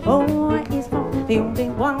 O is for the only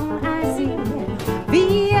one I see.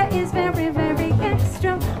 V is very, very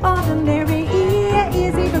extraordinary. E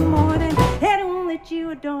is even more than anyone that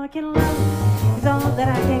you adore can love. Is all that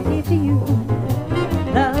I can give to you.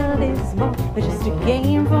 Love is more than just a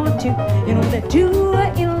game for two. You know that two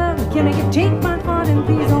in love. Can I take my heart and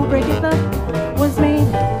please don't break it? Love was made.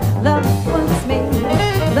 Love was made.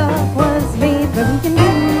 Love was made for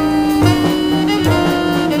we can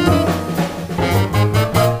do.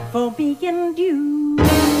 For we can do.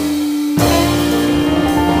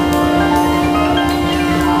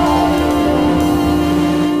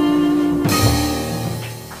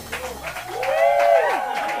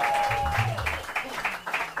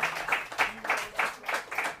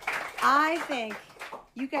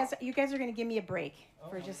 You guys are going to give me a break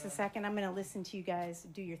for just a second. I'm going to listen to you guys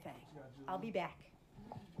do your thing. I'll be back.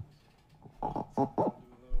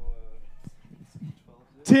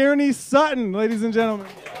 Tierney Sutton, ladies and gentlemen.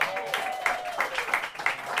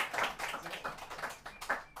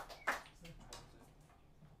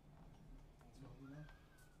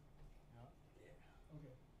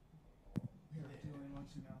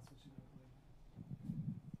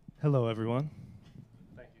 Hello, everyone.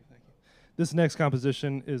 Thank you. This next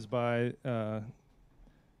composition is by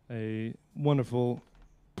a wonderful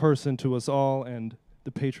person to us all and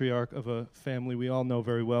the patriarch of a family we all know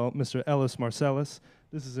very well, Mr. Ellis Marcellus.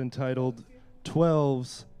 This is entitled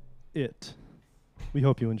 12's It. We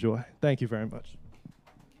hope you enjoy. Thank you very much.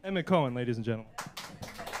 Emmet Cohen, ladies and gentlemen.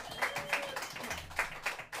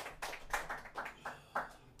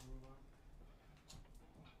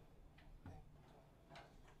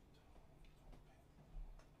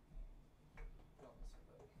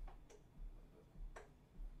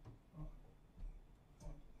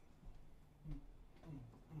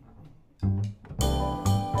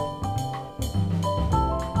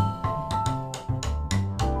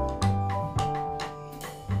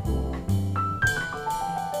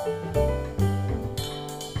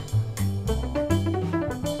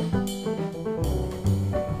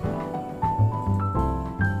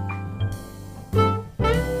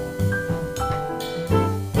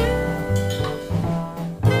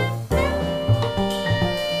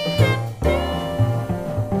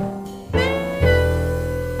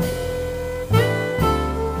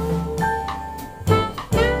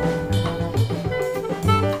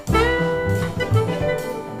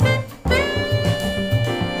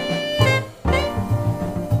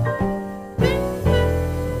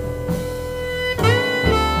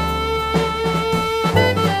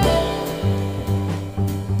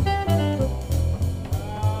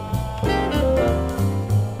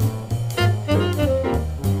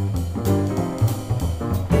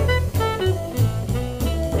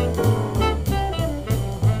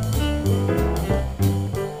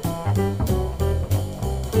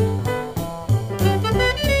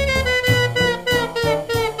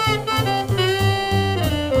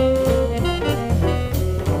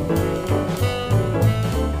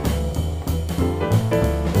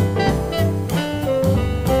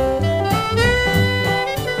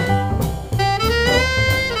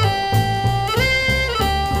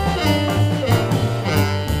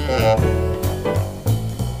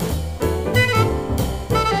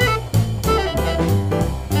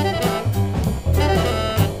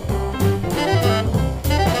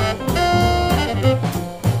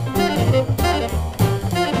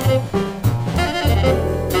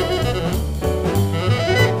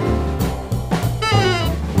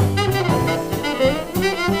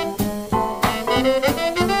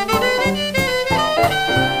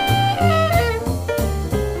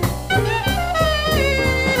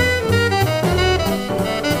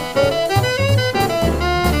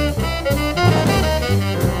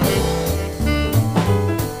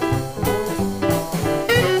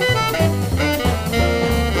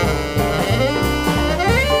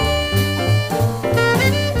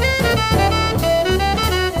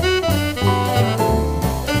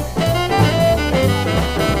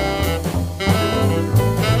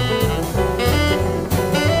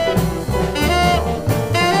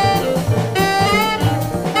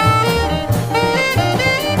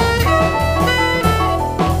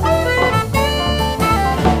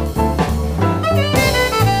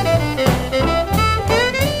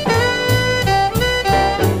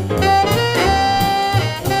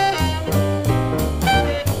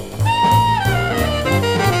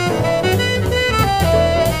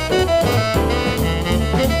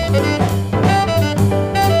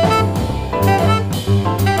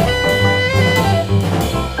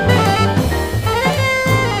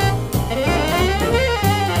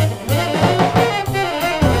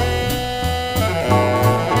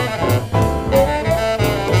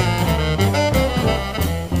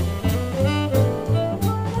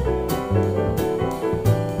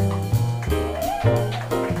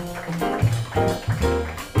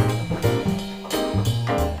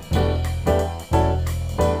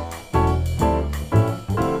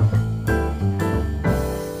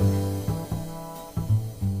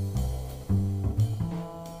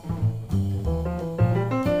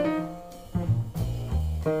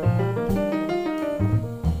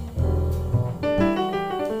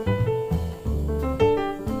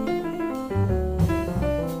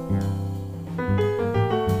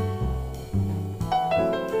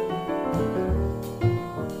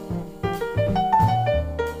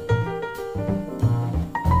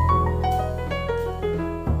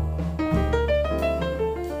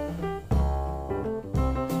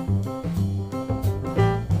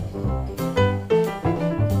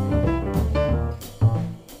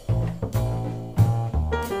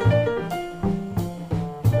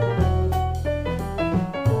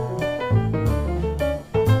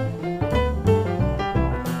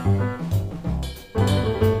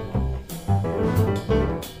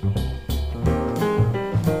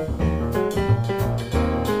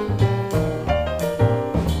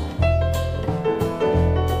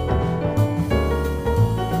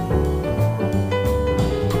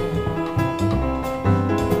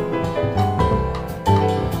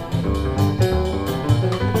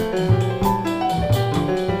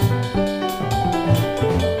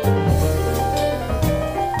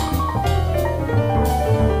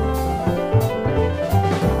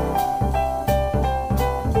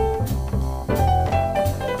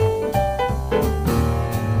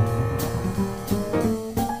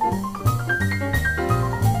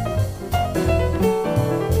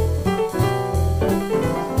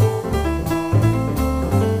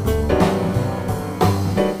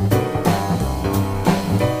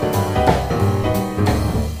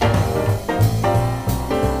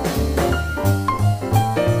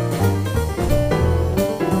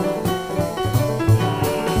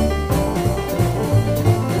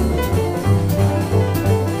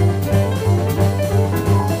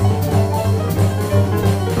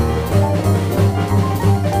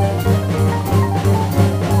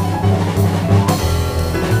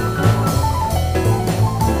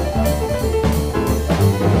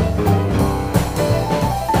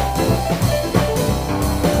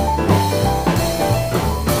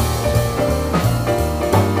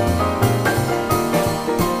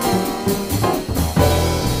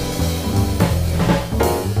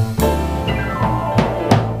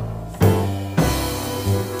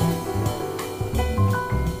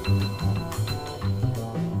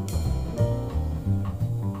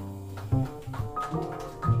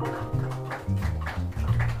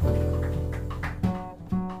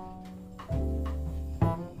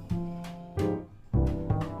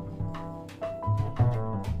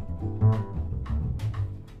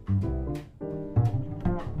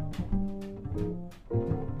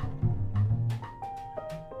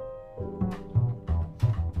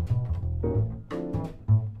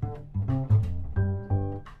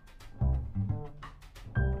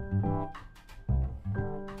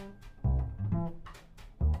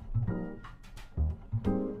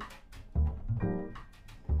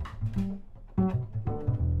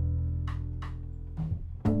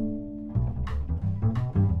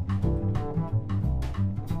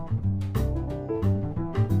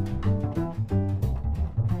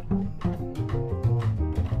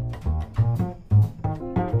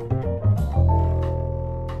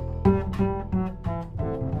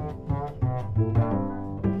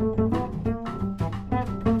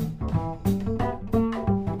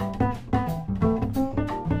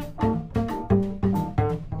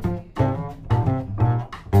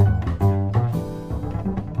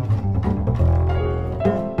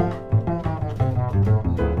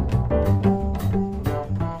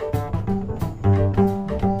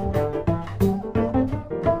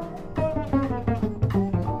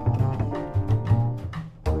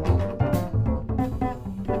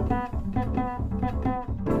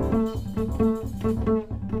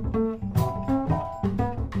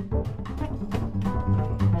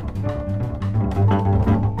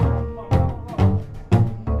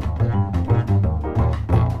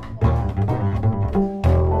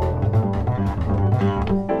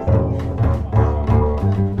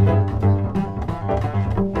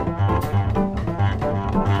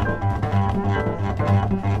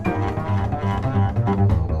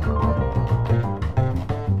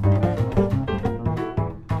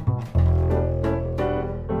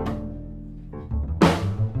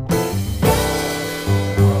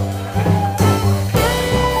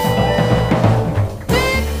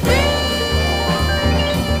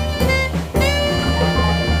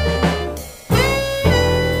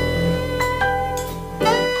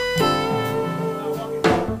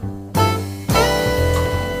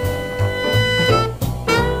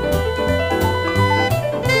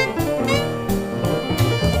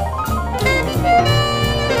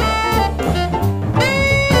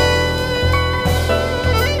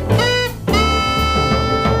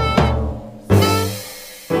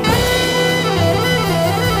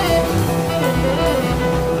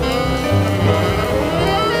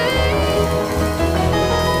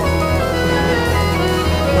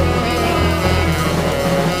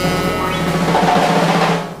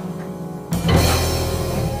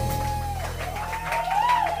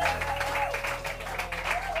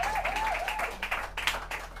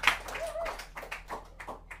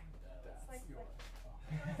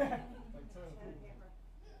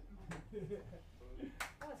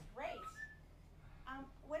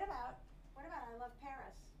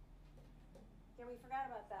 Yeah, we forgot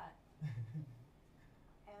about that. And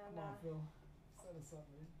Phil. Set us up,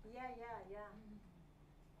 man. yeah.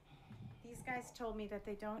 These guys told me that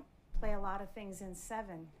they don't play a lot of things in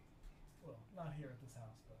 7 Well, not here at this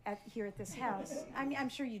house, but. here at this house. I mean, I'm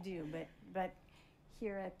sure you do, but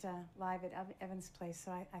here at live at Evan's place.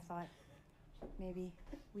 So I thought maybe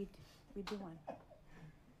we'd do one.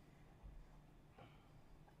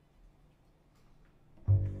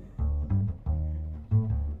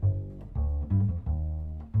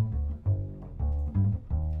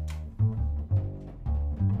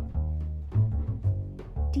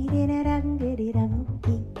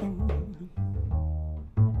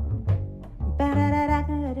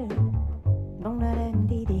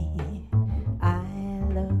 I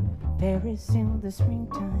love Paris in the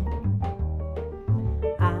springtime.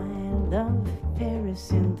 I love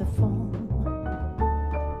Paris in the fall.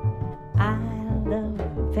 I love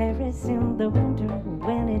Paris in the winter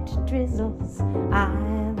when it drizzles. I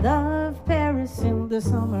love Paris in the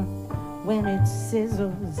summer when it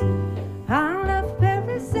sizzles. I love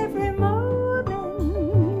Paris every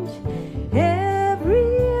moment,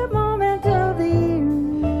 every moment of the year.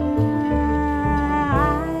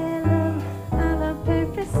 I love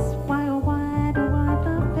Paris. Why, oh, why do I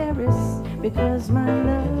love Paris? Because my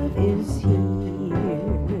love is here.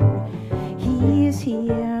 He is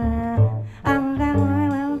here. I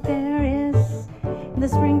love Paris in the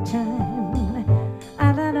springtime.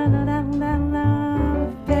 I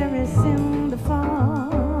love Paris in the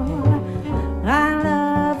fall. I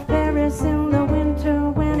love Paris in the winter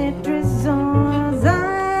when it drizzles.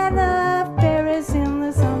 I love Paris in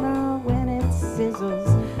the summer when it sizzles.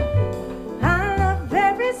 I love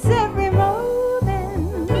Paris every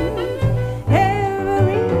moment,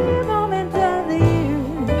 every moment of the year.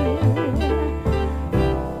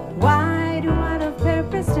 Why do I love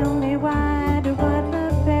Paris? Tell me, why do I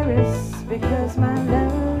love Paris?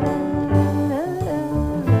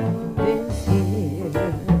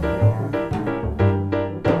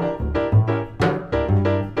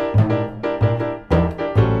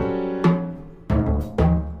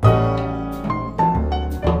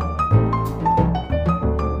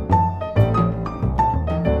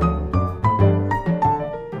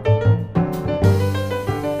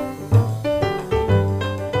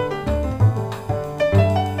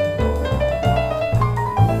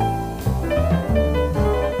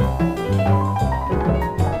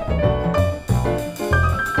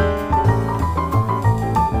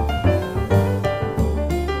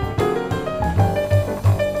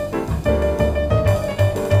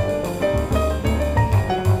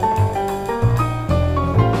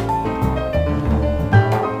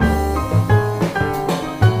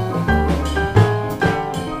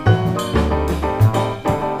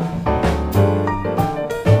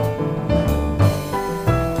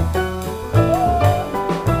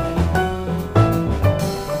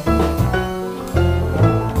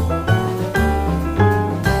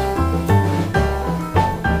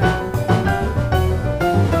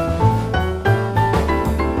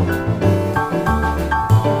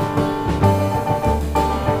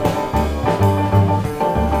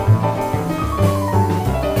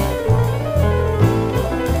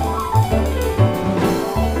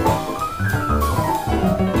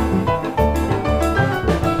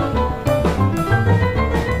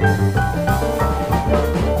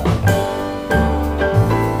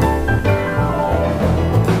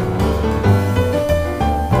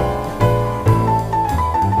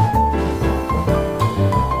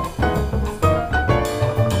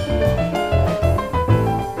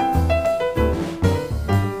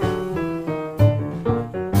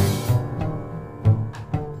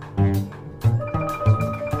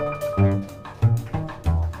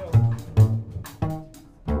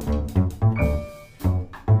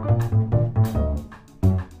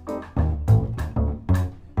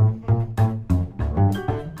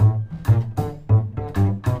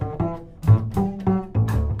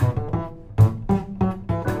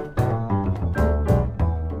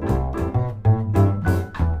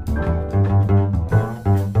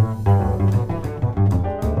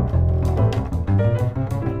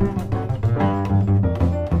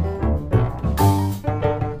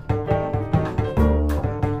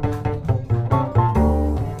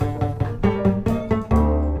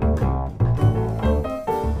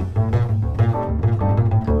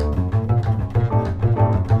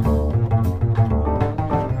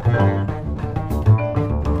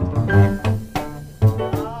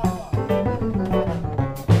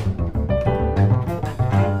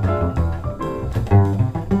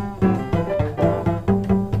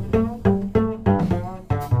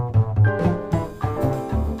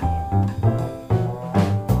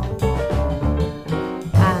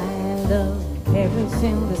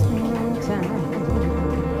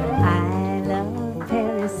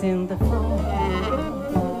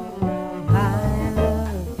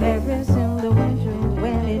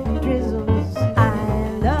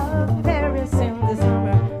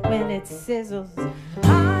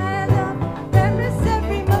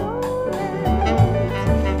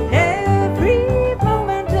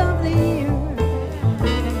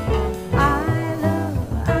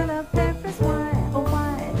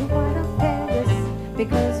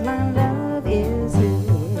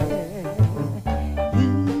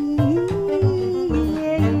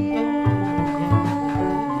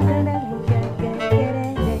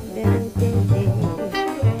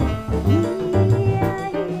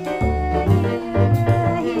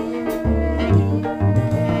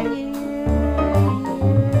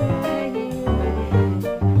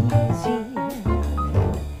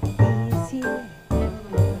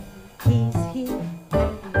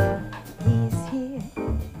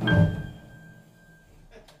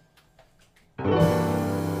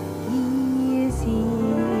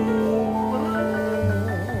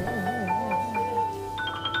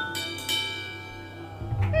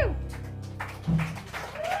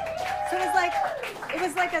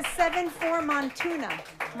 was like a 7/4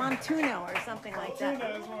 Montuno or something like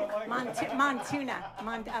that. Montuna.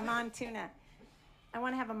 I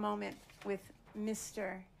want to have a moment with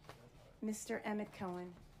Mr. Emmet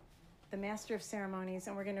Cohen, the master of ceremonies,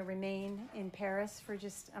 and we're going to remain in Paris for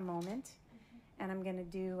just a moment. And I'm going to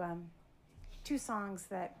do 2 songs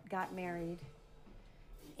that got married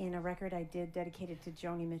in a record I did dedicated to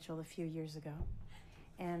Joni Mitchell a few years ago.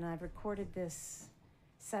 And I've recorded this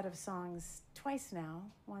set of songs twice now,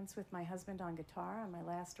 once with my husband on guitar on my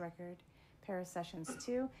last record, Paris Sessions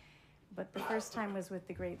 2, but the first time was with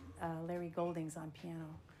the great Larry Goldings on piano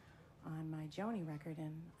on my Joni record,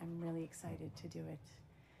 and I'm really excited to do it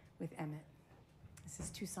with Emmet. This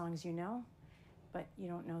is 2 songs you know, but you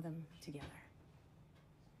don't know them together.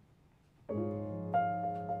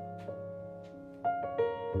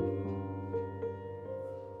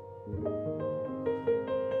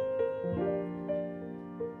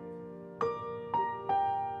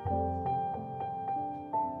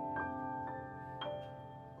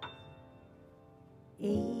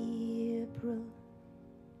 April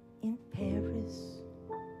in Paris,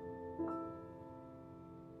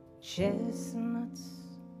 chestnuts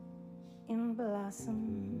in blossom,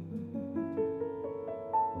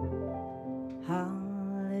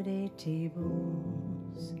 holiday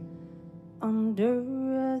tables under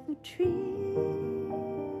the trees.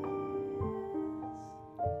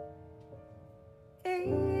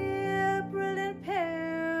 April in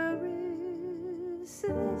Paris, this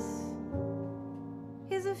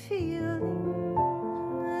is a feeling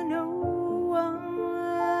no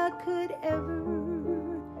one could ever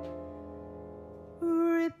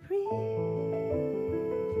reprise.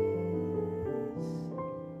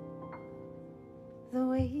 The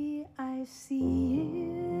way I see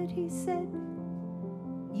it, he said,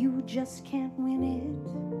 you just can't win it.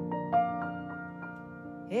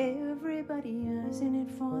 Everybody is in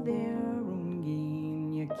it for their own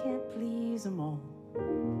gain. You can't please them all.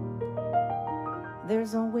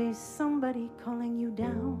 There's always somebody calling you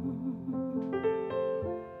down.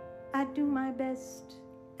 I do my best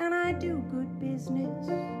and I do good business.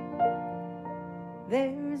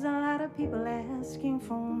 There's a lot of people asking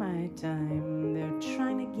for my time. They're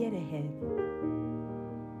trying to get ahead.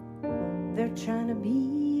 They're trying to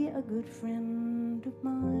be a good friend of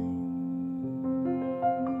mine.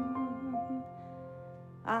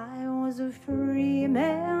 I was a free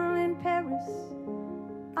man in Paris.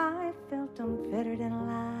 I felt unfettered and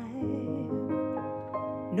alive.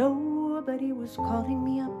 Nobody was calling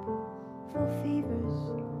me up for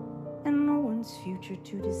favors, and no one's future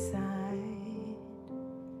to decide.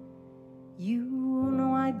 You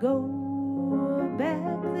know I'd go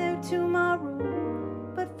back there tomorrow,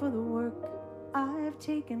 but for the work I've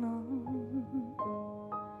taken on,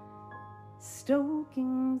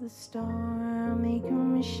 stoking the star-maker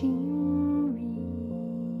machinery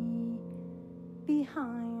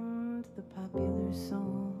behind the popular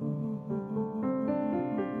song.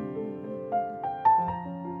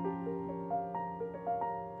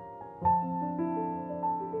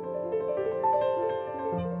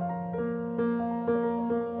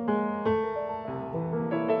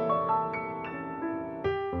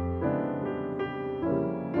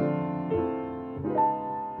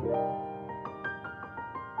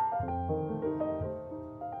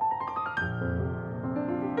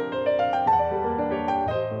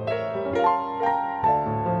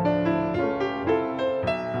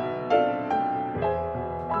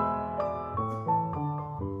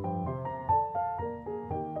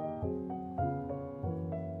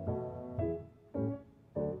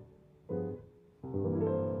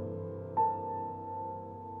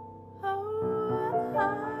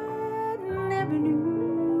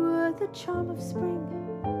 Charm of spring,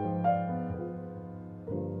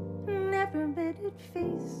 never met it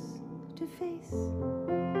face to face.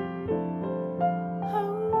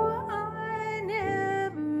 Oh, I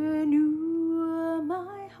never knew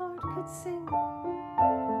my heart could sing,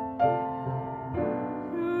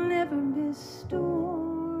 never missed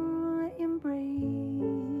or embrace.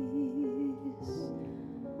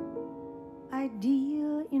 I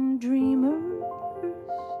deal in dreamers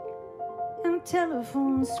and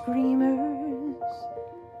telephone screamers.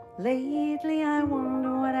 Lately I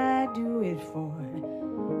wonder what I'd do it for.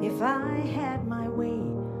 If I had my way,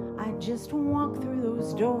 I'd just walk through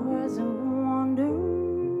those doors and wander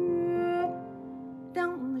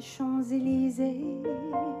down the Champs-Élysées,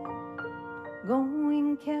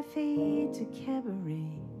 going cafe to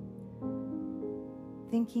cabaret,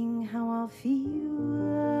 thinking how I'll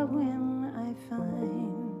feel when I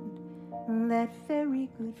find that very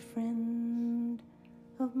good friend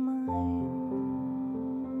of mine.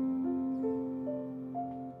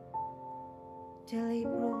 till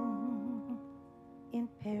April in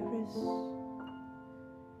Paris.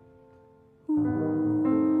 Whom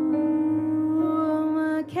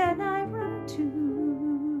can I run to?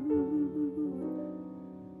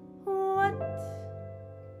 What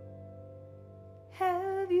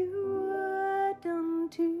have you done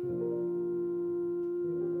to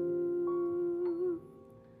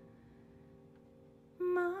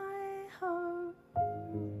my heart?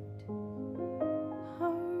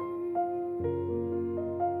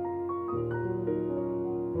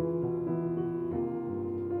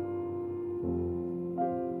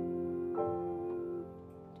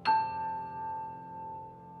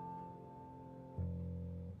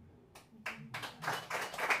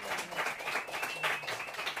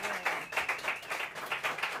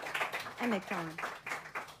 Emmet Cohen.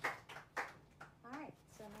 All right,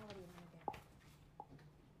 so now what do you want to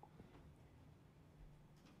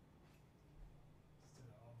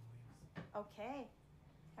do? Okay.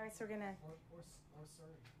 All right, so we're gonna. Or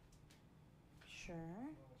sorry. Sure.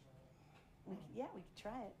 Yeah, we could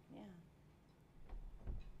try it. Yeah.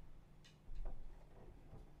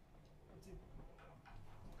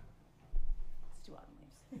 Let's do Autumn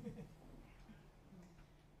Leaves.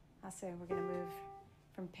 I'll say we're gonna move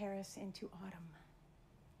from Paris into autumn.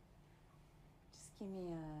 Just give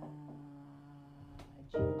me a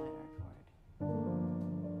G minor chord.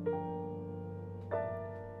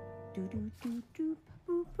 Do do do do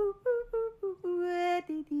boo boo boo boo boo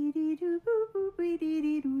dee dee dee do boo boo dee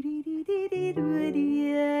dee do dee dee dee dee do dee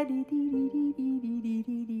dee dee dee dee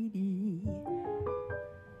dee dee dee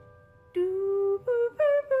do boo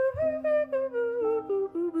boo boo boo boo boo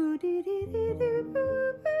boo boo dee dee dee do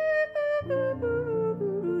boo boo boo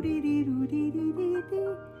boo dee dee do dee dee dee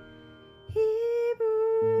dee he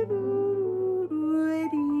boo do do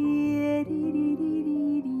dee dee dee dee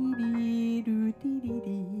dee do dee dee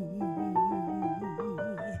dee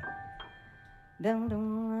dum dum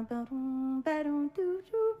ba dum ba dum do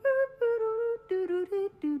do boo boo do do do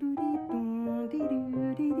do do dee dum dee do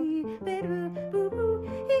dee dee ba do boo boo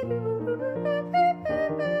he boo boo boo boo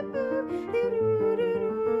boo boo dee do do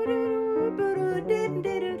do boo do dee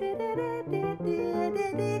dee do dee dee dee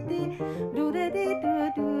dee dee do dee dee do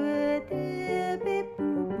do dee bee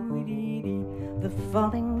boo dee dee. The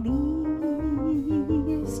falling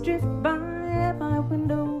leaves drift by my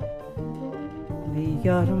window. The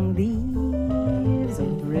autumn leaves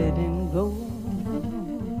of red and gold.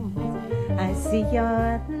 I see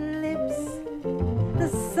your lips, the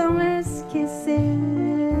summer's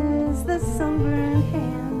kisses, the sunburned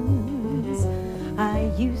hands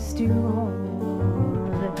I used to hold.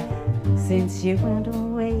 Since you went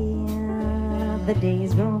away, the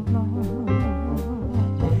days grow long,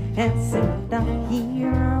 and so I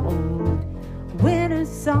hear our old winter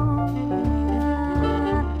song.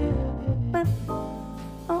 But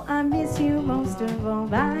oh, I miss you most of all,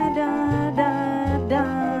 my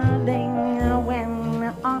darling, when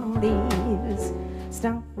the autumn leaves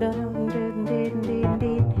stop.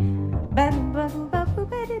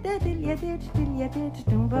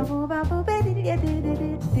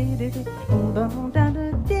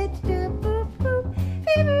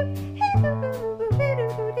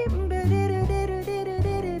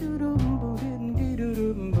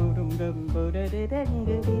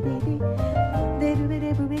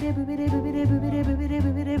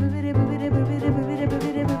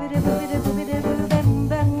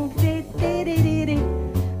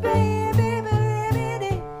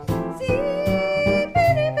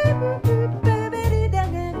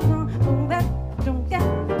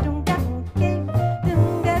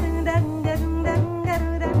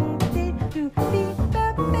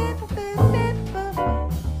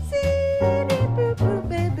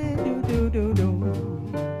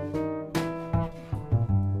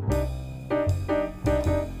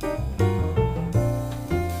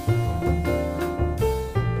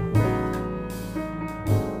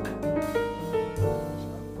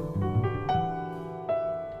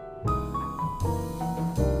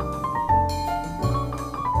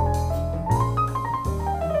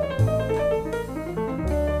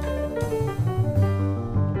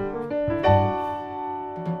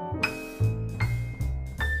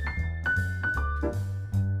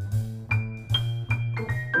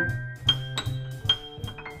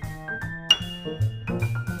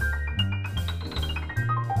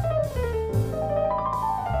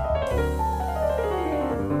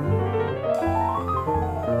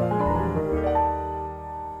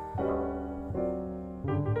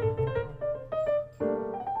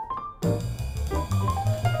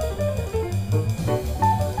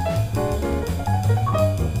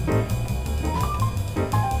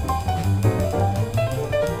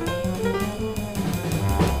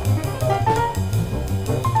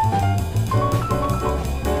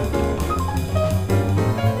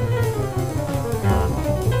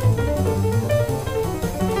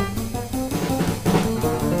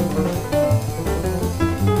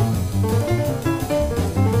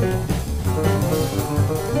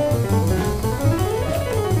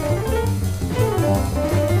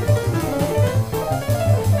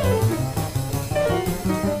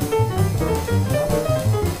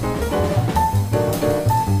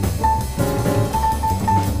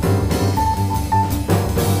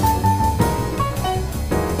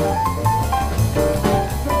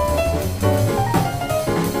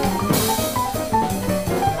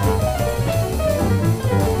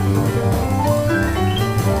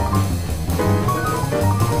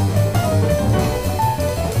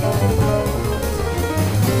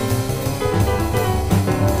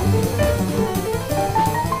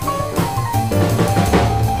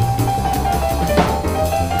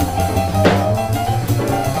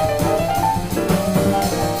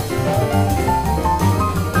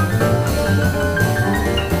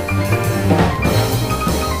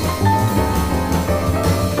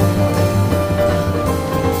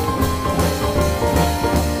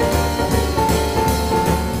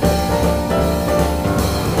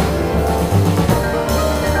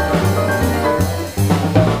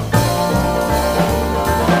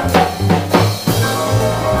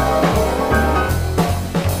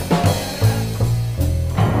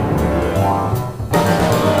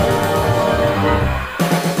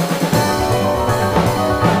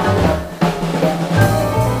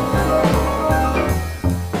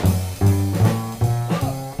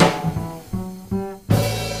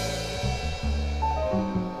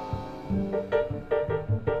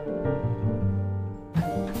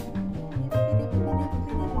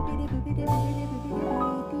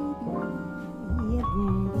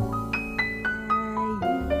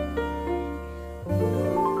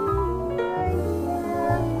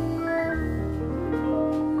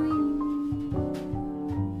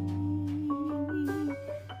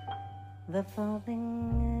 The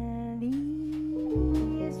falling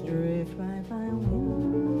leaves drift right by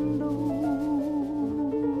window.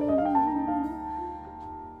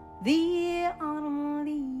 The autumn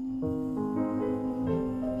leaves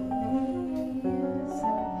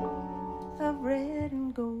of red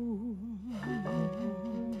and gold.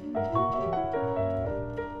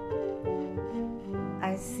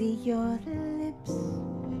 I see your lips,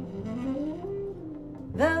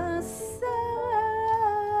 the summer's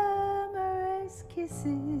kisses,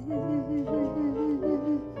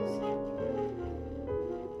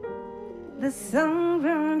 the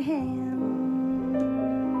sunburned hands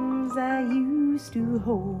I used to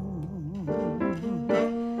hold.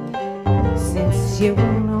 Since you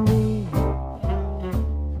know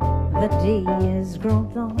the day has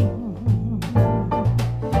grown long,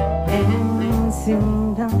 and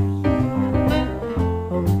soon down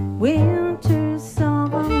a winter's song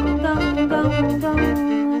gone, gone,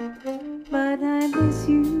 gone. But I miss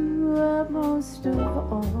you most of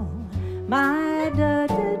all, my da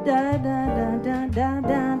da da da da da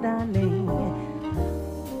da darling.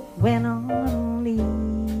 When autumn leaves,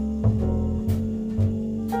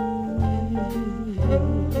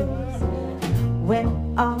 when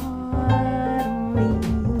autumn leaves,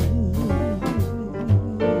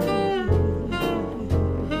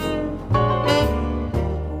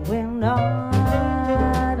 when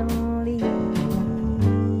autumn leaves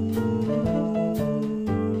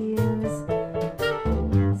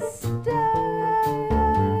start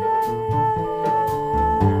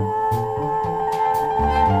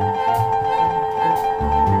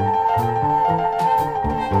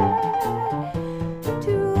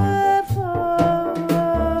to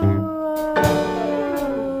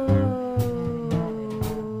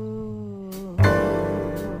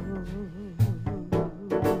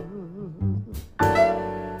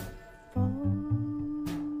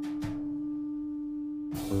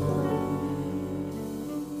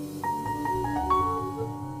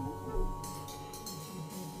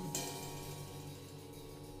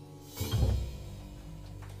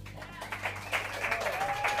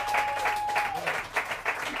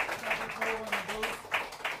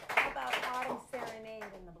How about Autumn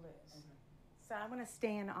Serenade in the blues? So I want to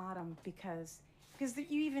stay in autumn because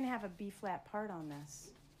you even have a B flat part on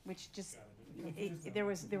this, which just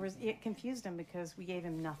it confused him because we gave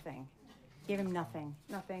him nothing,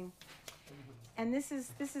 nothing. And this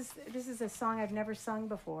is a song I've never sung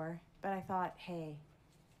before, but I thought, hey,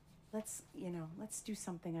 let's do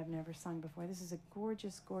something I've never sung before. This is a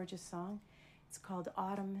gorgeous, gorgeous song. It's called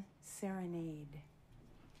Autumn Serenade.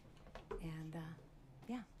 And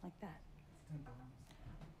yeah, like that.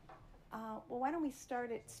 Well, why don't we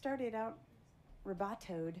start it out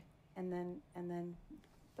rubatoed, and then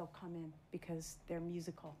they'll come in because they're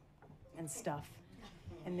musical and stuff,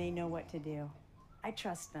 and they know what to do. I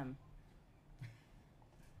trust them.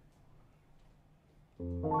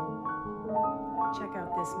 Check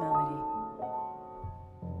out this melody.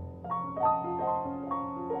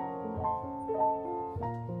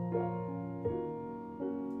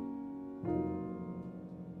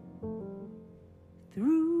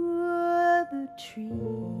 Through the trees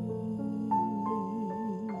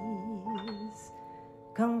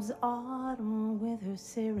comes autumn with her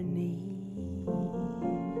serenade.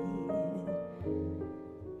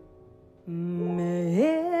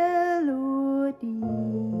 Melody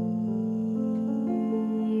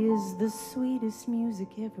is the sweetest music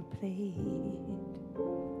ever played.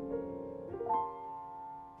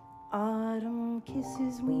 Autumn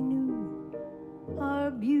kisses we knew are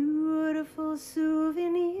beautiful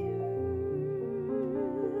souvenirs.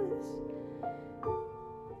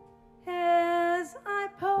 As I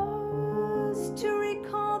pause to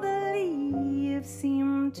recall, the leaves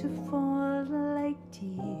seem to fall like tears.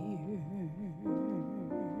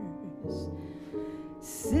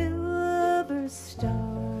 Silver stars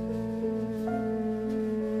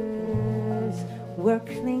were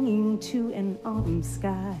clinging to an autumn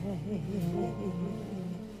sky.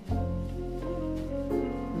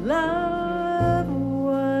 Love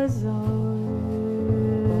was ours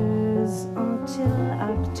until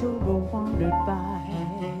October wandered by.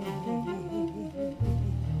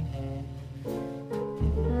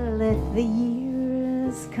 Let the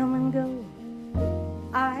years come and go,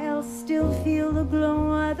 I'll still feel the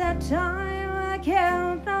glow of that time I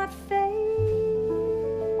cannot fade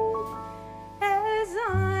as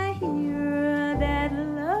I hear that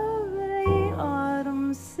lovely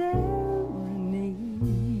autumn serenade.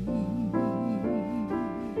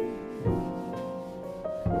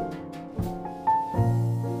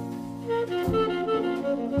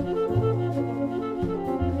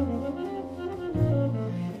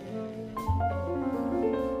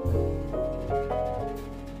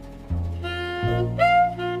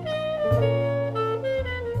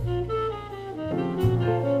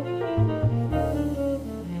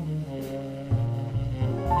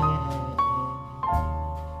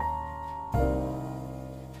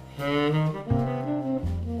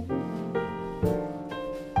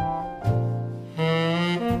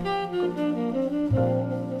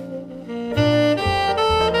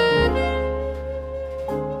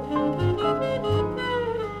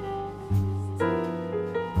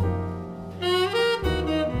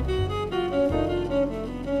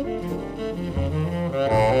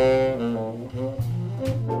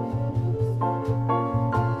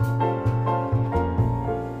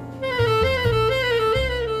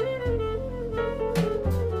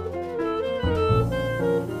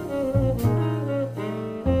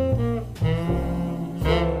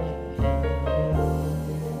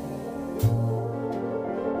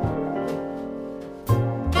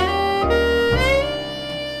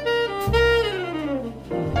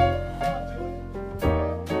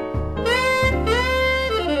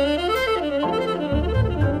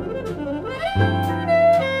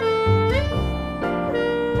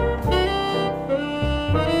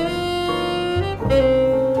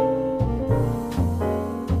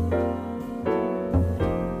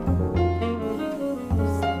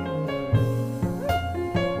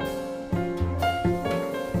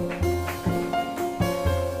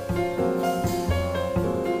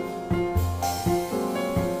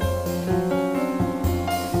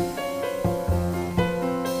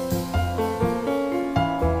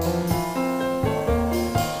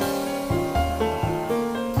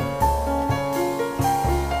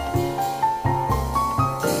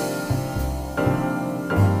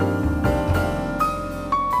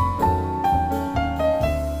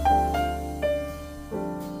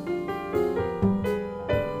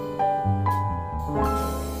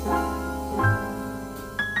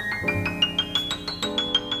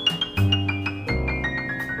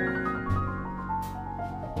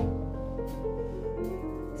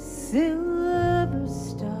 Silver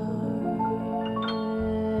stars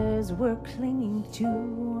were clinging to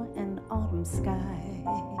an autumn sky.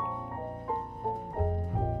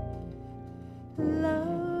 Love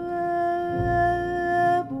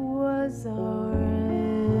was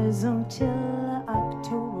ours until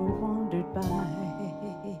October wandered by.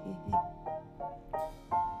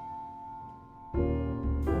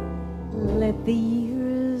 Let the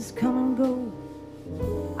years come and go,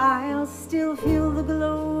 I'll still feel the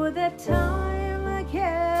glow that time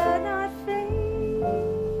cannot fade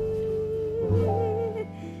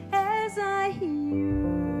as I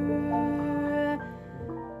hear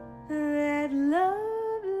that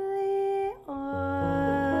lovely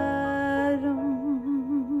autumn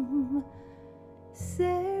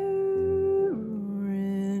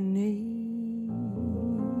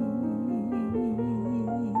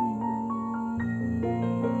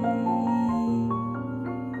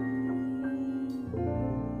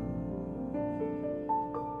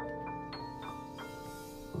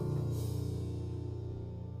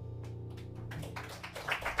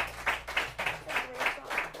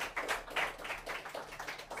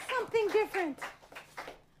different.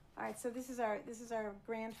 All right, so this is our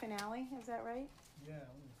grand finale. Is that right? Yeah.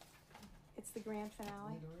 It's the grand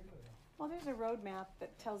finale. Well, there's a roadmap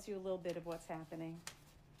that tells you a little bit of what's happening.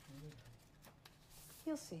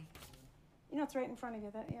 You'll see. You know, it's right in front of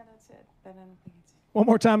you. That's it. But I don't think it's. One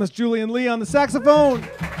more time, it's Julian Lee on the saxophone.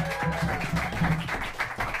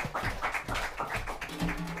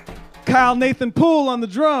 Kyle Nathan Poole on the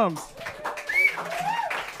drums.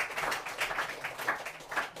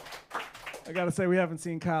 I gotta say, we haven't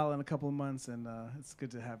seen Kyle in a couple of months, and it's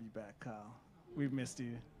good to have you back, Kyle. We've missed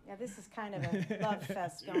you. Yeah, this is kind of a love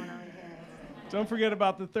fest going on here. Don't forget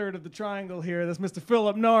about the third of the triangle here. That's Mr.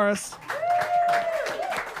 Philip Norris.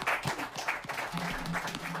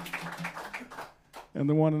 And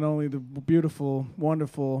the one and only, the beautiful,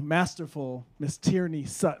 wonderful, masterful Miss Tierney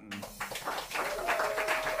Sutton.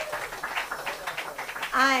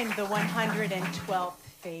 I'm the 112th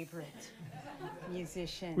favorite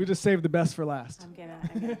musician. We just saved the best for last. I'm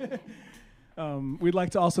gonna We'd like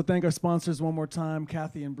to also thank our sponsors one more time,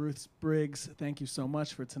 Kathy and Bruce Briggs. Thank you so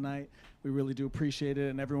much for tonight. We really do appreciate it,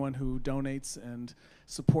 and everyone who donates and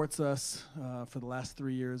supports us for the last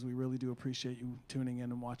 3 years. We really do appreciate you tuning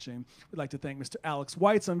in and watching. We'd like to thank Mr. Alex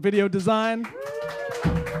Weitz on video design.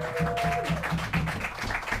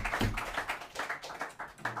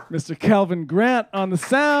 Mr. Kelvin Grant on the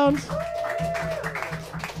sound.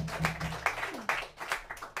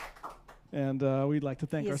 And we'd like to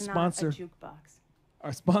thank our sponsor. Not a jukebox.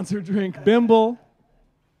 Our sponsor drink, Bimble.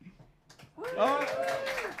 Oh.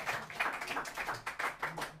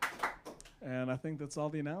 And I think that's all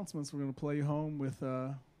the announcements. We're going to play you home with...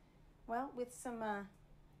 Well, with some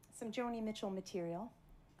Joni Mitchell material,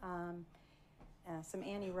 some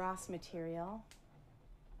Annie Ross material,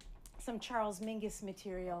 some Charles Mingus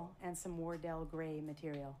material, and some Wardell Gray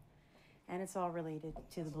material. And it's all related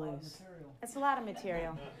to the blues. It's a lot of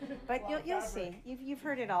material, but you'll see. You've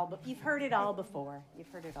heard it all, but you've heard it all before. You've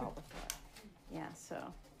heard it all before. Yeah. So,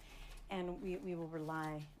 and we will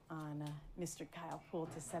rely on Mr. Kyle Poole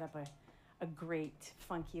to set up a great,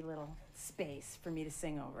 funky little space for me to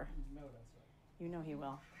sing over. You know that's right. You know he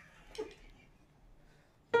will.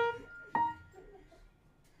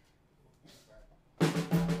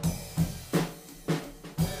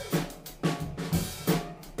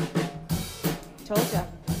 Told ya.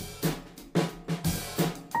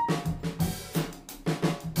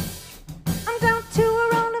 I'm down to a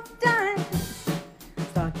roll of dimes,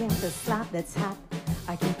 stuck in the slot that's hot.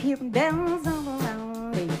 I keep hearing bells all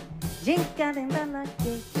around me, jingling the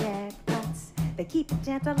lucky jackpots. They keep it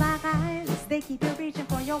gentle like ice, they keep you reaching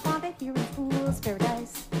for your wallet here in Fool's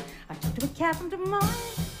Paradise. I talked to a cat from Des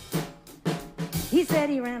Moines, he said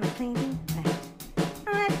he ran a cleaning plant.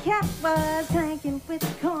 That cat was clanking with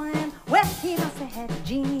coin. Well, he must have had a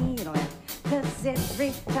genie in a lamp, 'cause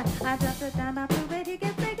every time I drop a dime out the way, you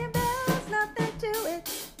get ringing bells, nothing to it.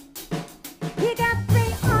 You got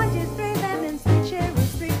 3 oranges, 3 lemons, 3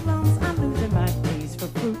 cherries, 3 plums. I'm losing my days for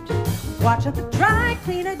fruit, watching the dry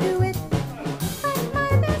cleaner do it. Like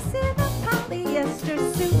my mess in a polyester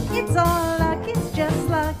suit. It's all luck, it's just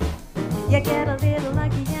luck. You get a little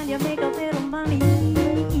lucky and you make a little money.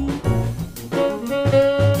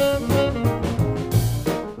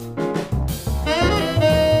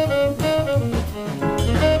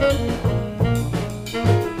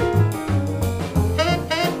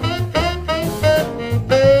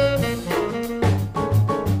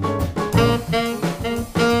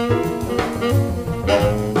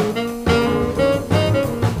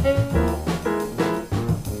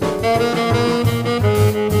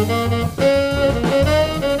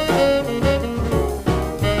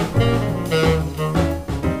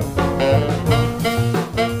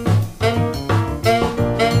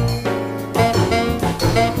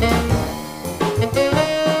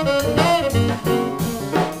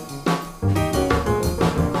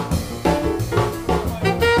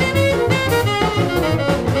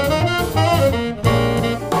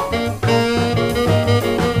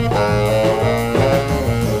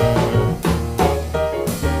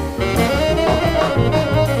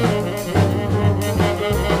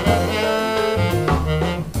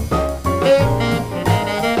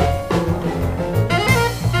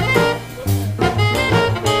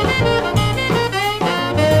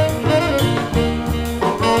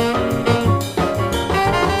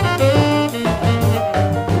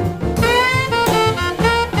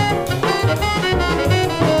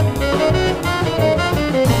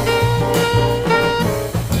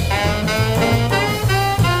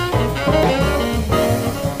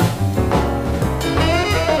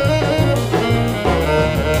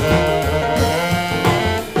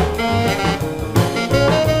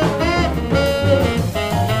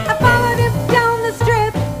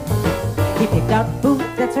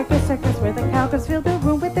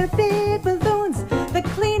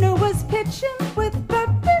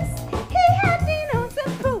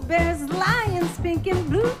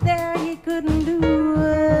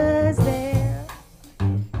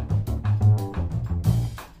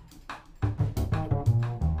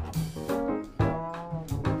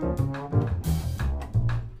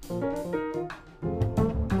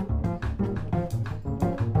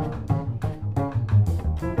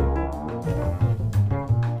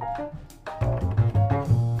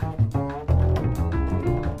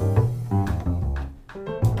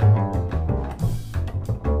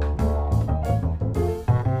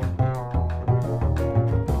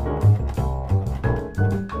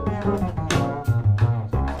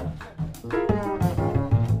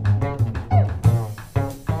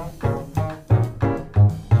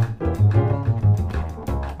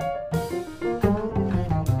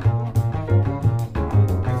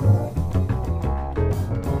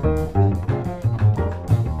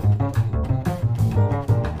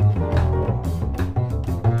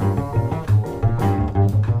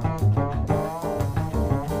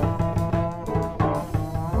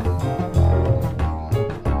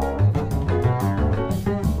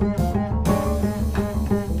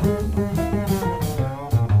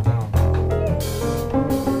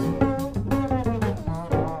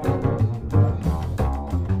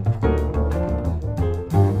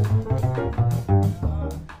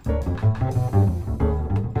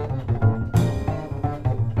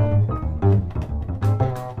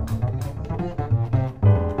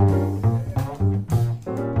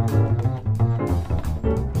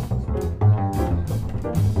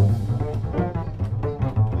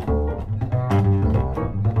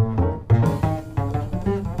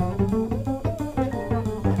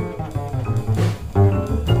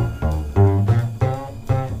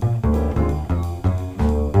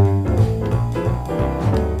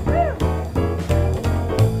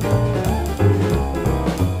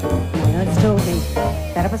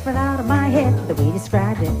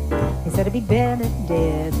 described it. He said it'd be better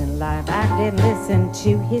dead than alive. I didn't listen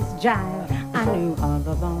to his jive. I knew all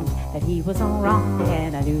along that he was all wrong,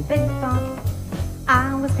 and I knew they thought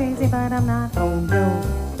I was crazy, but I'm not. Oh no,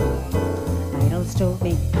 I ain't nose told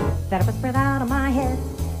me that I was spread out of my head.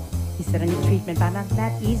 He said I need treatment, but not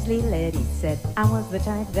that easily led. He said I was the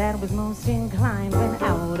type that was most inclined when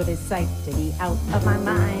out of his sight to be out of my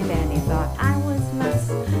mind. And he thought I was nuts,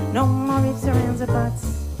 no more ifs or ands or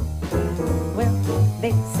buts. Well,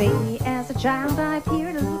 they say as a child I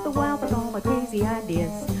appeared a little wild with all my crazy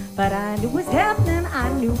ideas, but I knew what was happening,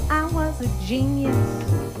 I knew I was a genius.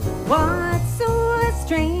 What's so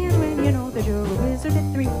strange when you know that you're a wizard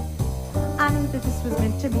at 3? I knew that this was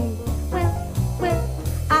meant to be. Well,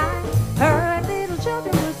 I heard little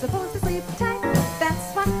children were supposed to sleep tight.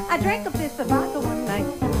 That's why I drank a fifth of vodka one night.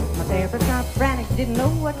 My parents got frantic, didn't know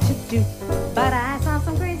what to do, but I saw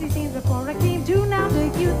some crazy scenes before I came to. Now do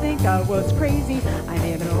you think I was crazy? I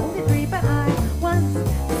may have been only 3, but I was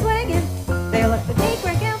swinging. They left at me,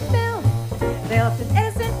 Greg and Phil. They left at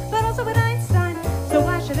Edison, but also at Einstein. So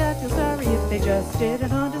why should I feel sorry if they just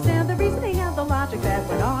didn't understand the reasoning and the logic that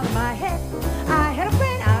went on in my head? I had a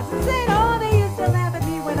friend, I was insane. Oh, they used to laugh at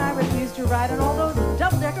me when I refused to ride on all those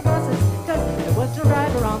double-decker buses, cause there was a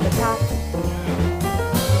driver on the top.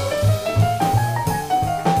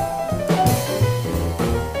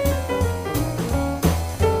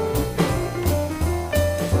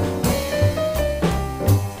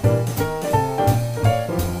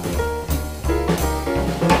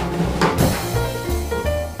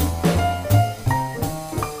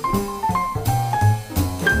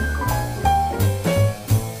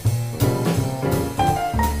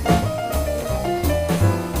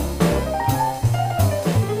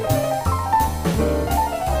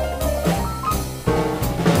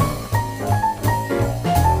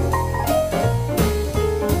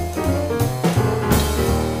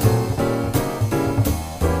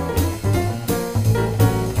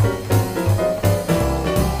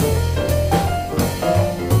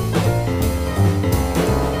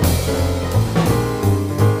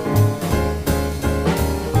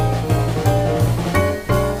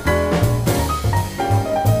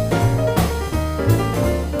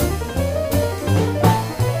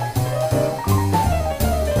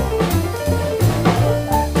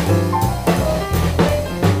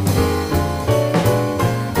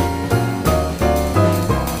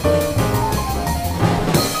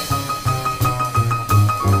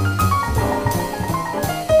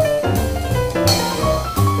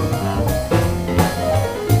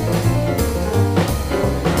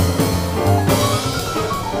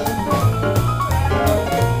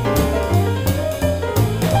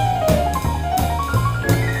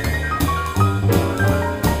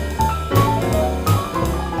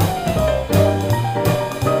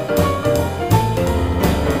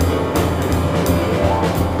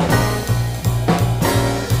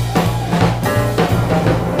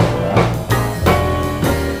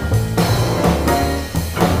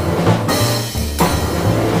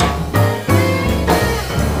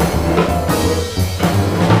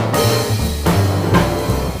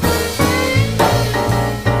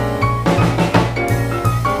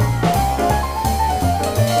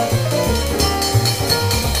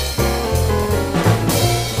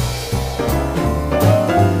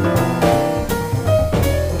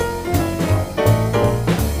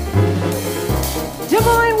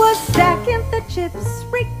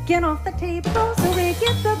 Off the table so we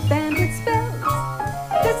get the bandit spells.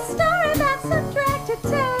 There's a story that's a drag to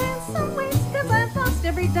tell in some ways, cause I've lost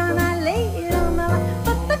every dime I laid on the line.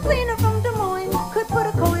 But the cleaner from Des Moines could put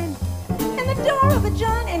a coin in the door of a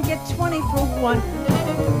joint and get 20 for 1.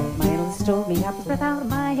 My analyst told me I was breath out of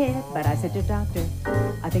my head, but I said to doctor,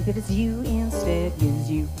 I think that it's you instead, cause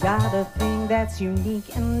you got a thing that's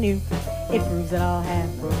unique and new. It proves that I'll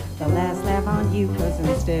have the last laugh on you, cause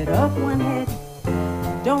instead of one head,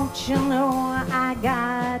 don't you know I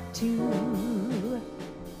got 2?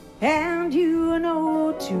 And you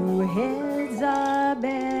know 2 heads are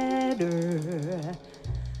better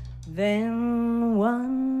than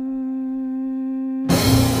 1.